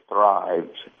have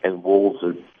thrived and wolves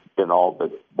have been all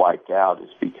but wiped out is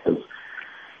because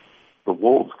the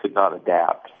wolves could not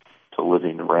adapt to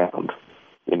living around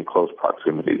in close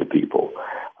proximity to people.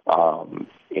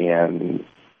 And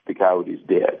the coyotes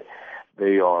did.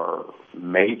 They are a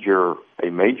major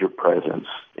presence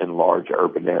in large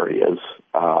urban areas,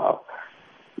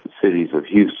 cities of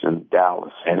Houston,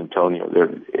 Dallas, San Antonio.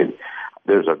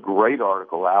 There's a great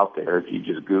article out there if you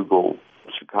just Google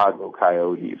Chicago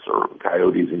coyotes or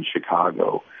coyotes in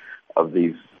Chicago, of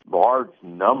these large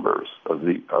numbers of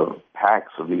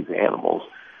packs of these animals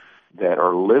that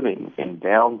are living in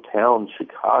downtown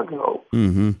Chicago.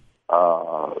 Mm-hmm.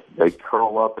 They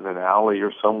curl up in an alley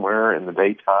or somewhere in the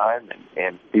daytime,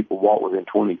 and people walk within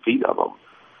 20 feet of them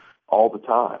all the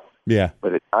time. Yeah.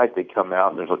 But at night they come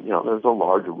out, and there's a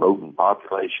large rodent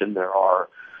population. There are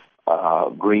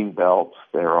green belts.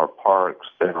 There are parks.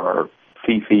 There are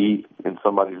Fifi in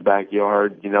somebody's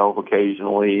backyard,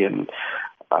 occasionally, and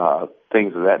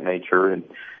things of that nature.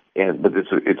 But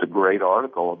it's a great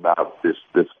article about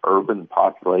this urban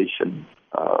population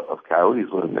of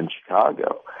coyotes living in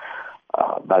Chicago.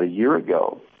 About a year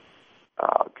ago,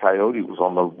 coyote was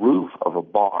on the roof of a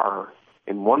bar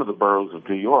in one of the boroughs of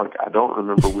New York. I don't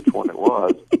remember which one it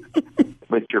was,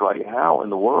 but you're like, how in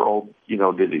the world,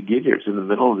 did it get here? It's in the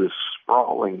middle of this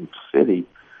sprawling city.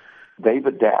 They've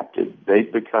adapted.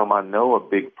 They've become, I know, a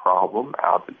big problem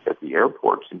out at the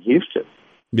airports in Houston.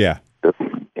 Yeah.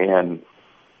 And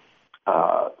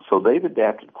so they've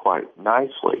adapted quite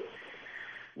nicely.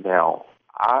 Now,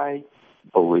 I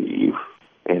believe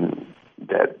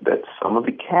that some of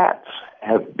the cats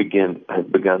have begun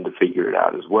to figure it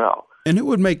out as well. And it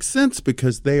would make sense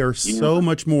because they are so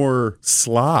much more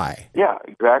sly. Yeah,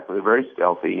 exactly. They're very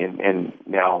stealthy. And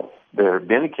now there have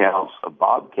been accounts of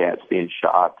bobcats being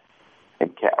shot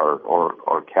and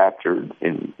or captured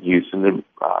in Houston.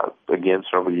 Again,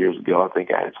 several years ago, I think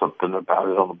I had something about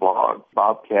it on the blog.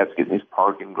 Bobcats get in these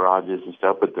parking garages and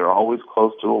stuff, but they're always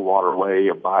close to a waterway,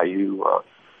 a bayou,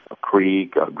 a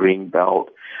creek, a green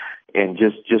belt. And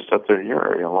just up there in your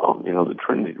area alone, the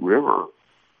Trinity River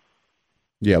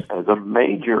Yep. is a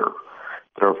major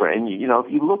thoroughfare. And,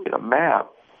 if you look at a map,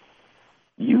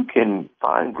 you can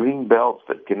find green belts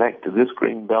that connect to this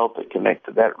green belt, that connect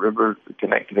to that river, that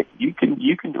connect. You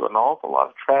can do an awful lot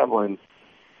of traveling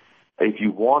if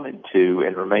you wanted to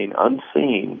and remain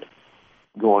unseen,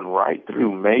 going right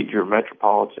through major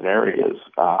metropolitan areas,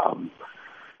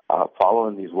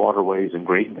 following these waterways and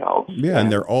green belts. Yeah,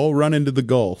 and they're all running to the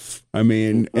Gulf. I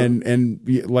mean, and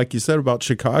like you said about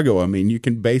Chicago, I mean, you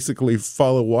can basically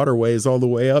follow waterways all the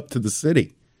way up to the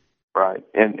city. Right,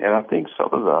 and I think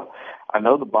I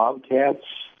know the bobcats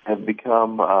have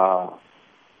become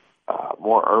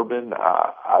more urban.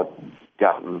 I've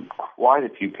gotten quite a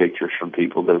few pictures from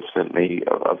people that have sent me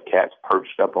of cats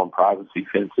perched up on privacy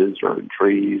fences or in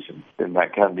trees and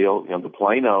that kind of deal. The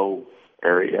Plano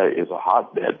area is a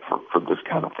hotbed for this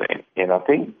kind of thing. And I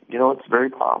think, it's very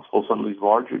possible some of these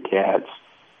larger cats,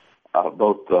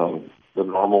 both the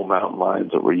normal mountain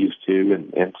lions that we're used to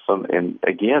and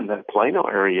again, that Plano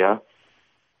area,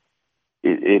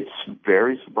 it's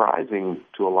very surprising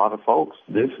to a lot of folks.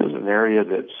 This is an area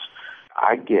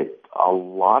I get a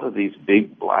lot of these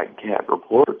big black cat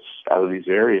reports out of these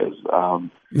areas.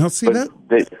 Now, see that?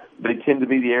 They tend to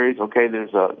be the areas, okay,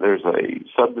 there's a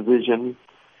subdivision,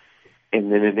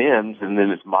 and then it ends, and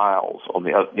then it's miles on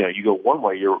the other. You go one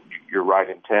way, you're right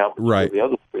in town. But right. The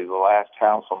other way, the last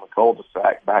house on the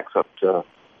cul-de-sac backs up to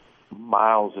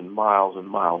miles and miles and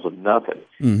miles of nothing.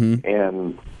 Mm-hmm.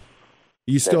 And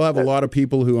you still have a lot of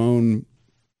people who own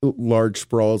large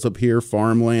sprawls up here,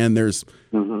 farmland. There's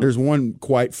one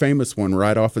quite famous one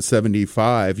right off of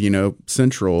 75,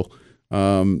 Central.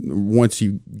 Once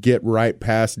you get right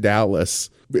past Dallas,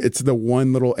 it's the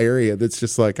one little area that's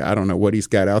just like, I don't know what he's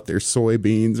got out there,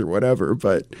 soybeans or whatever,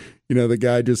 but the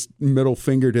guy just middle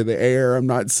finger to the air. I'm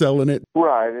not selling it.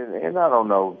 Right. And I don't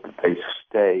know if they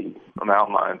stay, a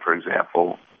mountain lion, for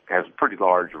example, has a pretty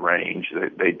large range.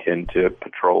 They tend to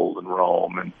patrol and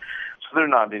roam, and so they're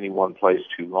not in any one place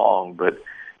too long. But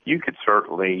you could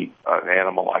certainly, an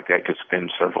animal like that could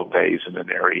spend several days in an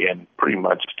area and pretty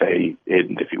much stay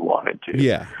hidden if he wanted to.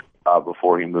 Yeah.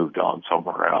 Before he moved on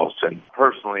somewhere else. And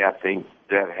personally, I think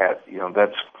that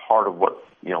that's part of what,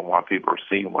 why people are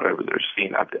seeing whatever they're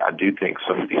seeing. I do think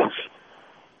some of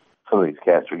these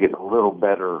cats are getting a little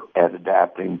better at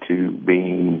adapting to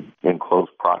being in close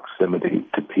proximity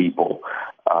to people.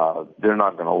 They're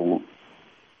not going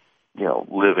to,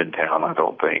 live in town, I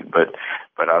don't think, but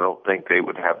I don't think they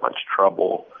would have much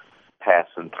trouble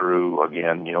passing through,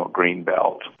 again, a green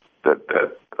belt that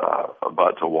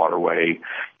abuts a waterway.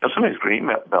 Some of these green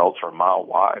belts are a mile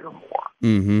wide or more.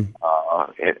 Mm-hmm.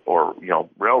 Or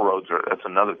railroads that's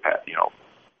another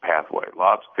pathway.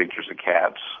 Lots of pictures of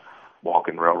cats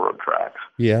walking railroad tracks.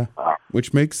 Yeah,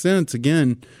 which makes sense,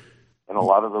 again. And a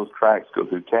lot of those tracks go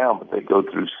through town, but they go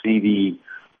through seedy,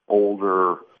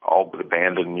 older, all but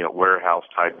abandoned,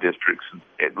 warehouse-type districts,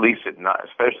 at least at night,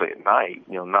 especially at night.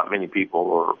 Not many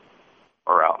people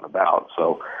are out and about,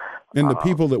 so... And the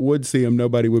people that would see them,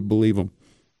 nobody would believe them.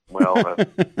 Well,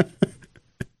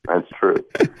 that's true.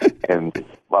 And a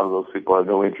lot of those people have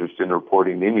no interest in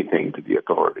reporting anything to the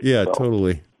authorities. Yeah, so.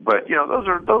 Totally. But, those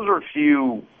are a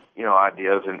few,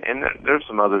 ideas. And there's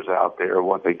some others out there,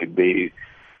 what they could be.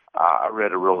 I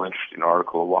read a real interesting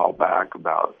article a while back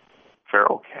about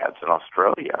feral cats in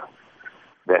Australia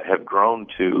that have grown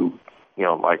to,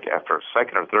 like after a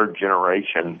second or third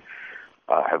generation,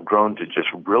 have grown to just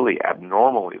really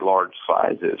abnormally large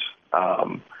sizes.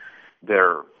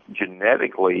 They're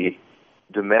genetically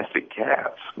domestic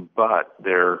cats, but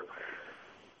they're,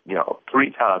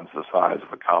 3 times the size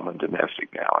of a common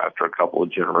domestic now after a couple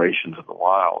of generations in the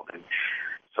wild. And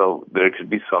so there could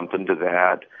be something to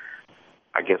that.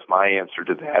 I guess my answer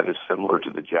to that is similar to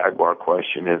the jaguar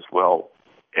question is, well,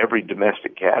 every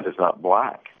domestic cat is not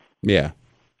black. Yeah.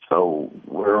 So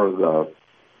where are the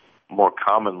more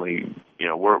commonly,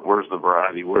 where's the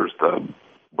variety? Where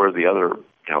are the other,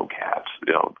 cats,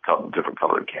 different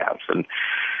colored cats?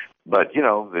 But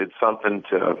it's something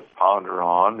to ponder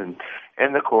on.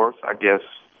 And of course, I guess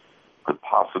the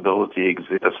possibility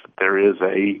exists that there is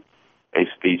a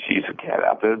species of cat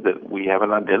out there that we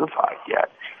haven't identified yet.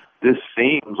 This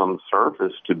seems on the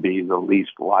surface to be the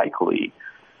least likely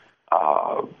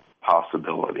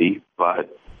possibility,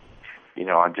 but,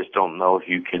 I just don't know if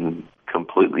you can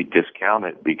completely discount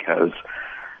it because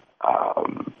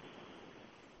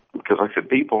like I said,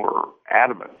 people are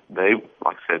adamant.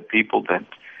 People that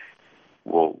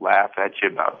will laugh at you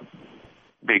about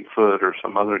Bigfoot or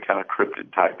some other kind of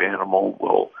cryptid type animal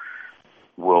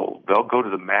they'll go to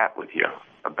the mat with you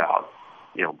about,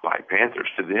 black panthers.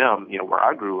 To them, where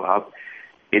I grew up,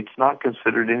 it's not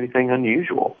considered anything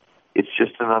unusual. It's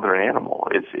just another animal.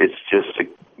 It's just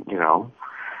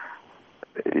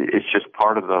it's just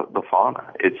part of the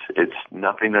fauna. It's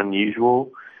nothing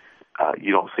unusual.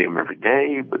 You don't see them every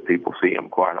day, but people see them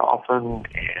quite often,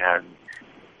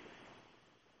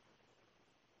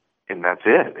 and that's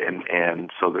it. And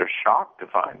so they're shocked to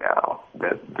find out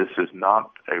that this is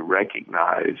not a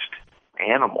recognized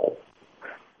animal.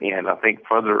 And I think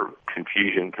further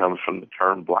confusion comes from the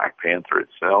term Black Panther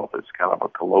itself. It's kind of a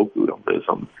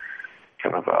colloquialism,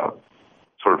 kind of a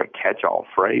sort of a catch-all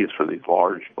phrase for these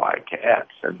large black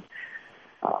cats. And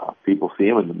people see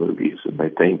them in the movies and they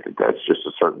think that that's just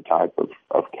a certain type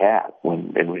of cat,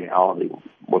 when in reality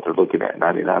what they're looking at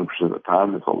 99% of the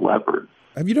time is a leopard.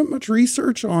 Have you done much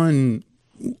research on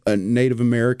a Native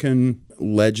American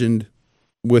legend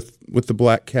with the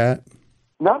black cat?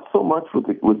 Not so much with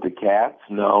the cats,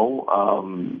 no.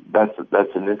 That's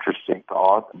an interesting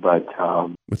thought, but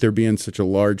with there being such a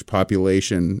large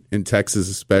population in Texas,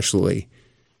 especially,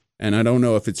 and I don't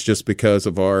know if it's just because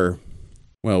of our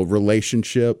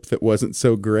relationship that wasn't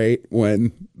so great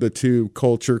when the two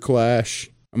culture clash.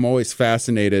 I'm always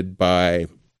fascinated by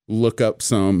look up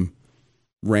some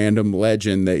random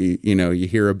legend that you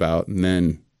hear about, and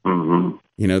then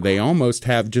they almost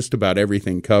have just about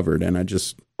everything covered, and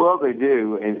well, they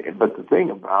do, but the thing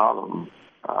about them,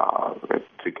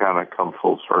 to kind of come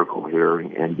full circle here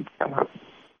and kind of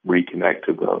reconnect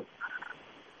to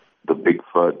the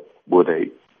Bigfoot wood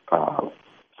ape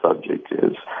subject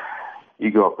is, you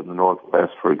go up in the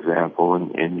Northwest, for example,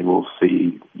 and you will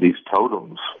see these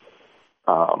totems,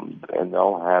 and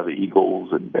they'll have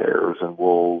eagles and bears and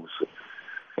wolves,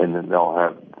 and then they'll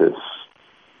have this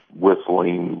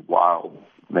whistling wild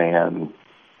man,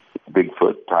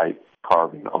 Bigfoot type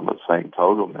carving on the same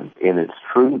totem. And it's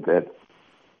true that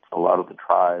a lot of the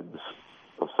tribes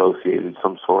associated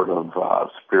some sort of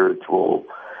spiritual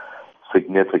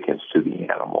significance to the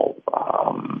animal,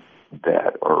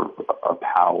 that or a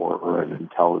power or an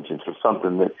intelligence or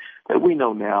something that we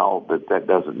know now that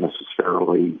doesn't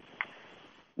necessarily,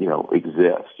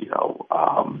 exist,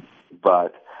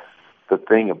 but the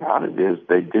thing about it is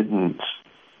they didn't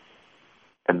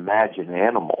imagine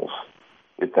animals,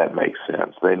 if that makes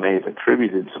sense. They may have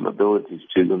attributed some abilities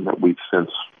to them that we've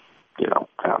since,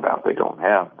 found out they don't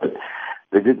have, but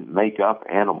they didn't make up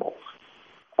animals.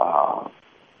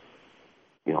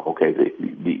 Okay,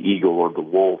 the eagle or the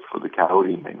wolf or the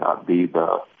coyote may not be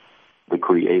the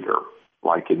creator,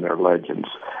 like in their legends,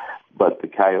 but the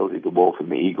coyote, the wolf,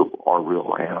 and the eagle are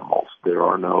real animals. There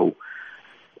are no,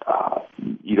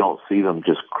 you don't see them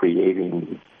just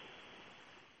creating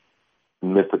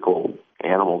mythical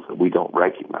animals that we don't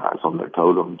recognize on their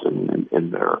totems and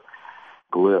in their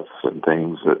glyphs and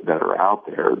things that are out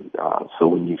there. So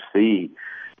when you see,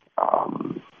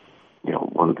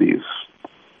 one of these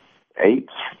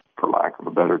apes, for lack of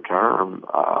a better term,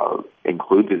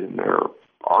 included in their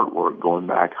artwork going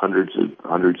back hundreds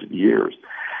of years,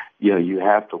 you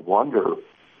have to wonder,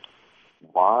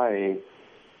 why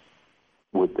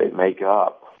would they make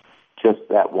up just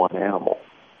that one animal?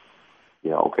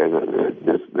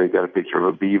 They've got a picture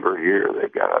of a beaver here,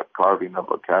 they've got a carving of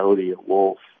a coyote, a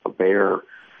wolf, a bear,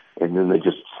 and then they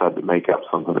just decide to make up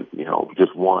something,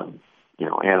 just one,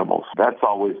 animals. That's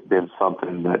always been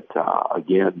something that,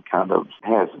 again, kind of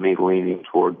has me leaning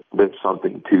toward there's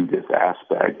something to this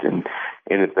aspect. And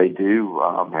if they do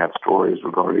have stories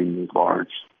regarding these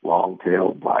large,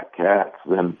 long-tailed black cats,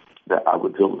 then that I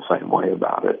would feel the same way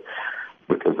about it.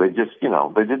 Because they just,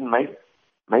 they didn't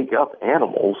make up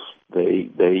animals.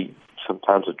 They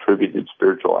sometimes attributed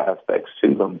spiritual aspects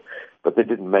to them, but they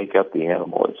didn't make up the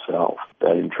animal itself.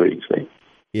 That intrigues me.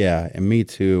 Yeah, and me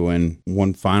too. And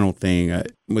one final thing,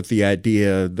 with the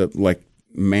idea that like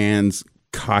man's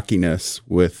cockiness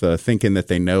with thinking that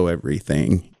they know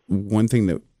everything, one thing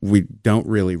that we don't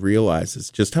really realize is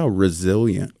just how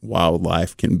resilient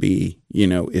wildlife can be,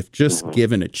 if just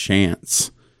given a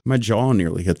chance. My jaw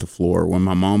nearly hit the floor when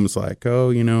my mom was like,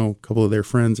 a couple of their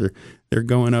friends they're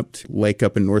going up to lake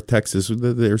up in North Texas.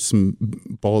 There's some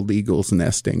bald eagles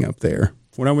nesting up there.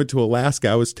 When I went to Alaska,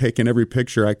 I was taking every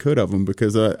picture I could of them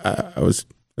because I was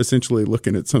essentially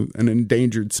looking at an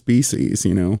endangered species,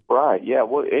 Right, yeah.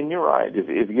 Well, and you're right.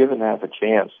 If given half a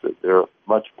chance, that they're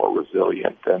much more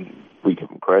resilient than we give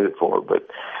them credit for, but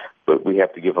we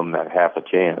have to give them that half a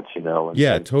chance,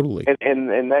 Totally.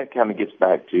 And that kind of gets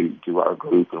back to our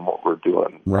group and what we're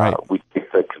doing. Right. We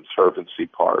take the conservancy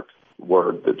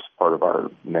word that's part of our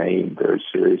name very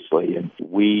seriously, and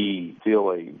we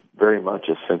feel very much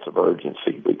a sense of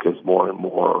urgency because more and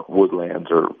more woodlands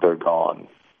they're gone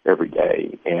every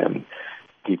day, and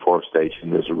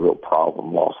deforestation is a real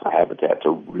problem. Loss of habitat's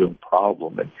a real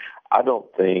problem, and I don't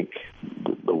think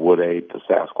the wood ape, the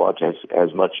Sasquatch,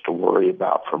 has much to worry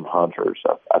about from hunters.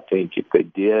 I think if they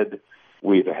did,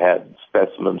 we'd have had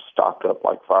specimens stocked up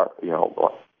like fire,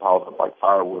 piled up like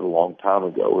firewood a long time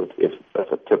ago. If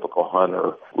a typical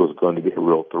hunter was going to be a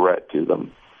real threat to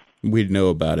them, we'd know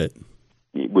about it.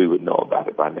 We would know about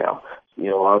it by now. A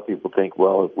lot of people think,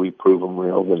 well, if we prove them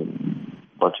real, then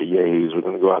a bunch of yahoos are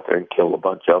going to go out there and kill a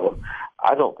bunch of them.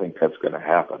 I don't think that's going to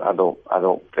happen. I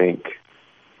don't think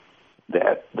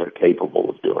that they're capable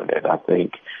of doing it. I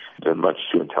think they're much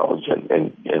too intelligent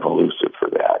and elusive for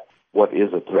that. What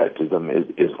is a threat to them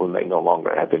is when they no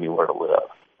longer have anywhere to live.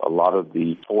 A lot of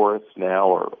the forests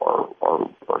now are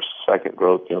second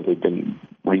growth. They've been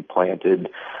replanted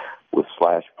with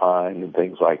slash pine and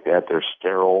things like that. They're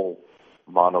sterile,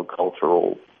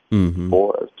 monocultural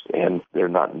forests, and they're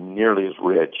not nearly as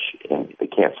rich, and they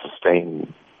can't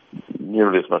sustain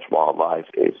nearly as much wildlife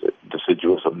as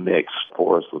deciduous, a mixed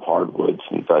forest with hardwoods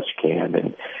and Dutch can,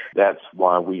 and that's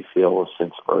why we feel a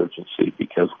sense of urgency,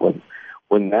 because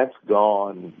when that's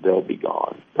gone, they'll be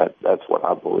gone. That's what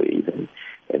I believe,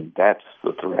 and that's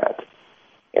the threat.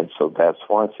 And so that's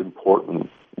why it's important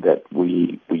that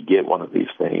we get one of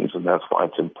these things, and that's why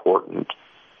it's important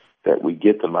that we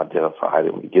get them identified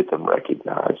and we get them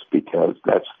recognized, because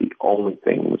that's the only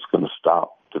thing that's going to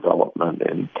stop development,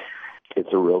 and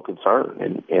it's a real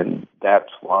concern. And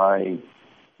that's why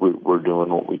we're doing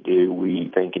what we do.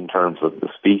 We think in terms of the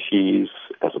species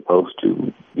as opposed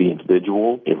to the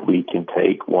individual. If we can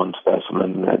take one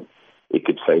specimen, that it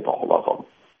could save all of them.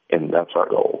 And that's our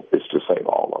goal, is to save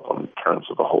all of them in terms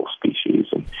of the whole species.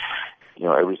 And,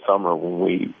 every summer when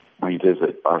we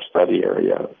revisit our study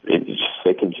area, it just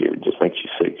sickens you. It just makes you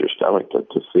sick to your stomach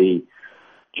to see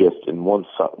just in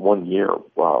one year,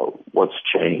 wow, what's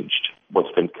changed,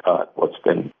 what's been cut, what's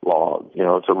been logged.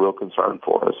 It's a real concern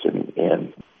for us.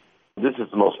 And This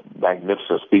is the most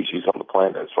magnificent species on the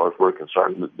planet as far as we're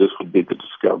concerned. This would be the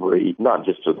discovery, not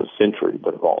just of the century,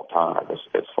 but of all time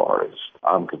as far as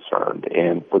I'm concerned.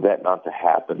 And for that not to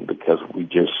happen because we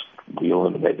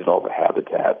eliminated all the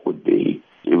habitat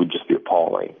it would just be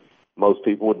appalling. Most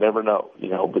people would never know,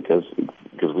 because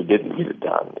we didn't get it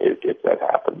done if that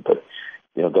happened. But,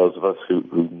 those of us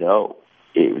who know,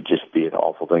 it would just be an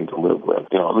awful thing to live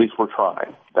with. At least we're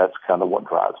trying. That's kind of what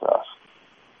drives us.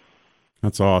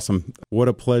 That's awesome. What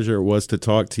a pleasure it was to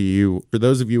talk to you. For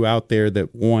those of you out there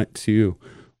that want to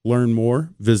learn more,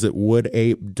 visit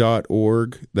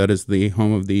woodape.org. That is the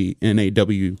home of the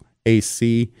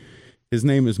NAWAC. His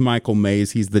name is Michael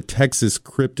Mays. He's the Texas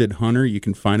Cryptid Hunter. You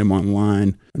can find him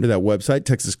online under that website,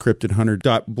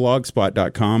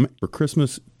 texascryptidhunter.blogspot.com. For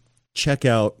Christmas, check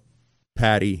out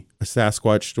Patty, A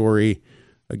Sasquatch Story,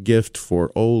 a gift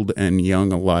for old and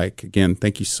young alike. Again,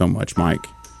 thank you so much, Mike.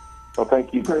 Well,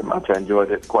 thank you very much. I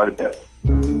enjoyed it quite a bit.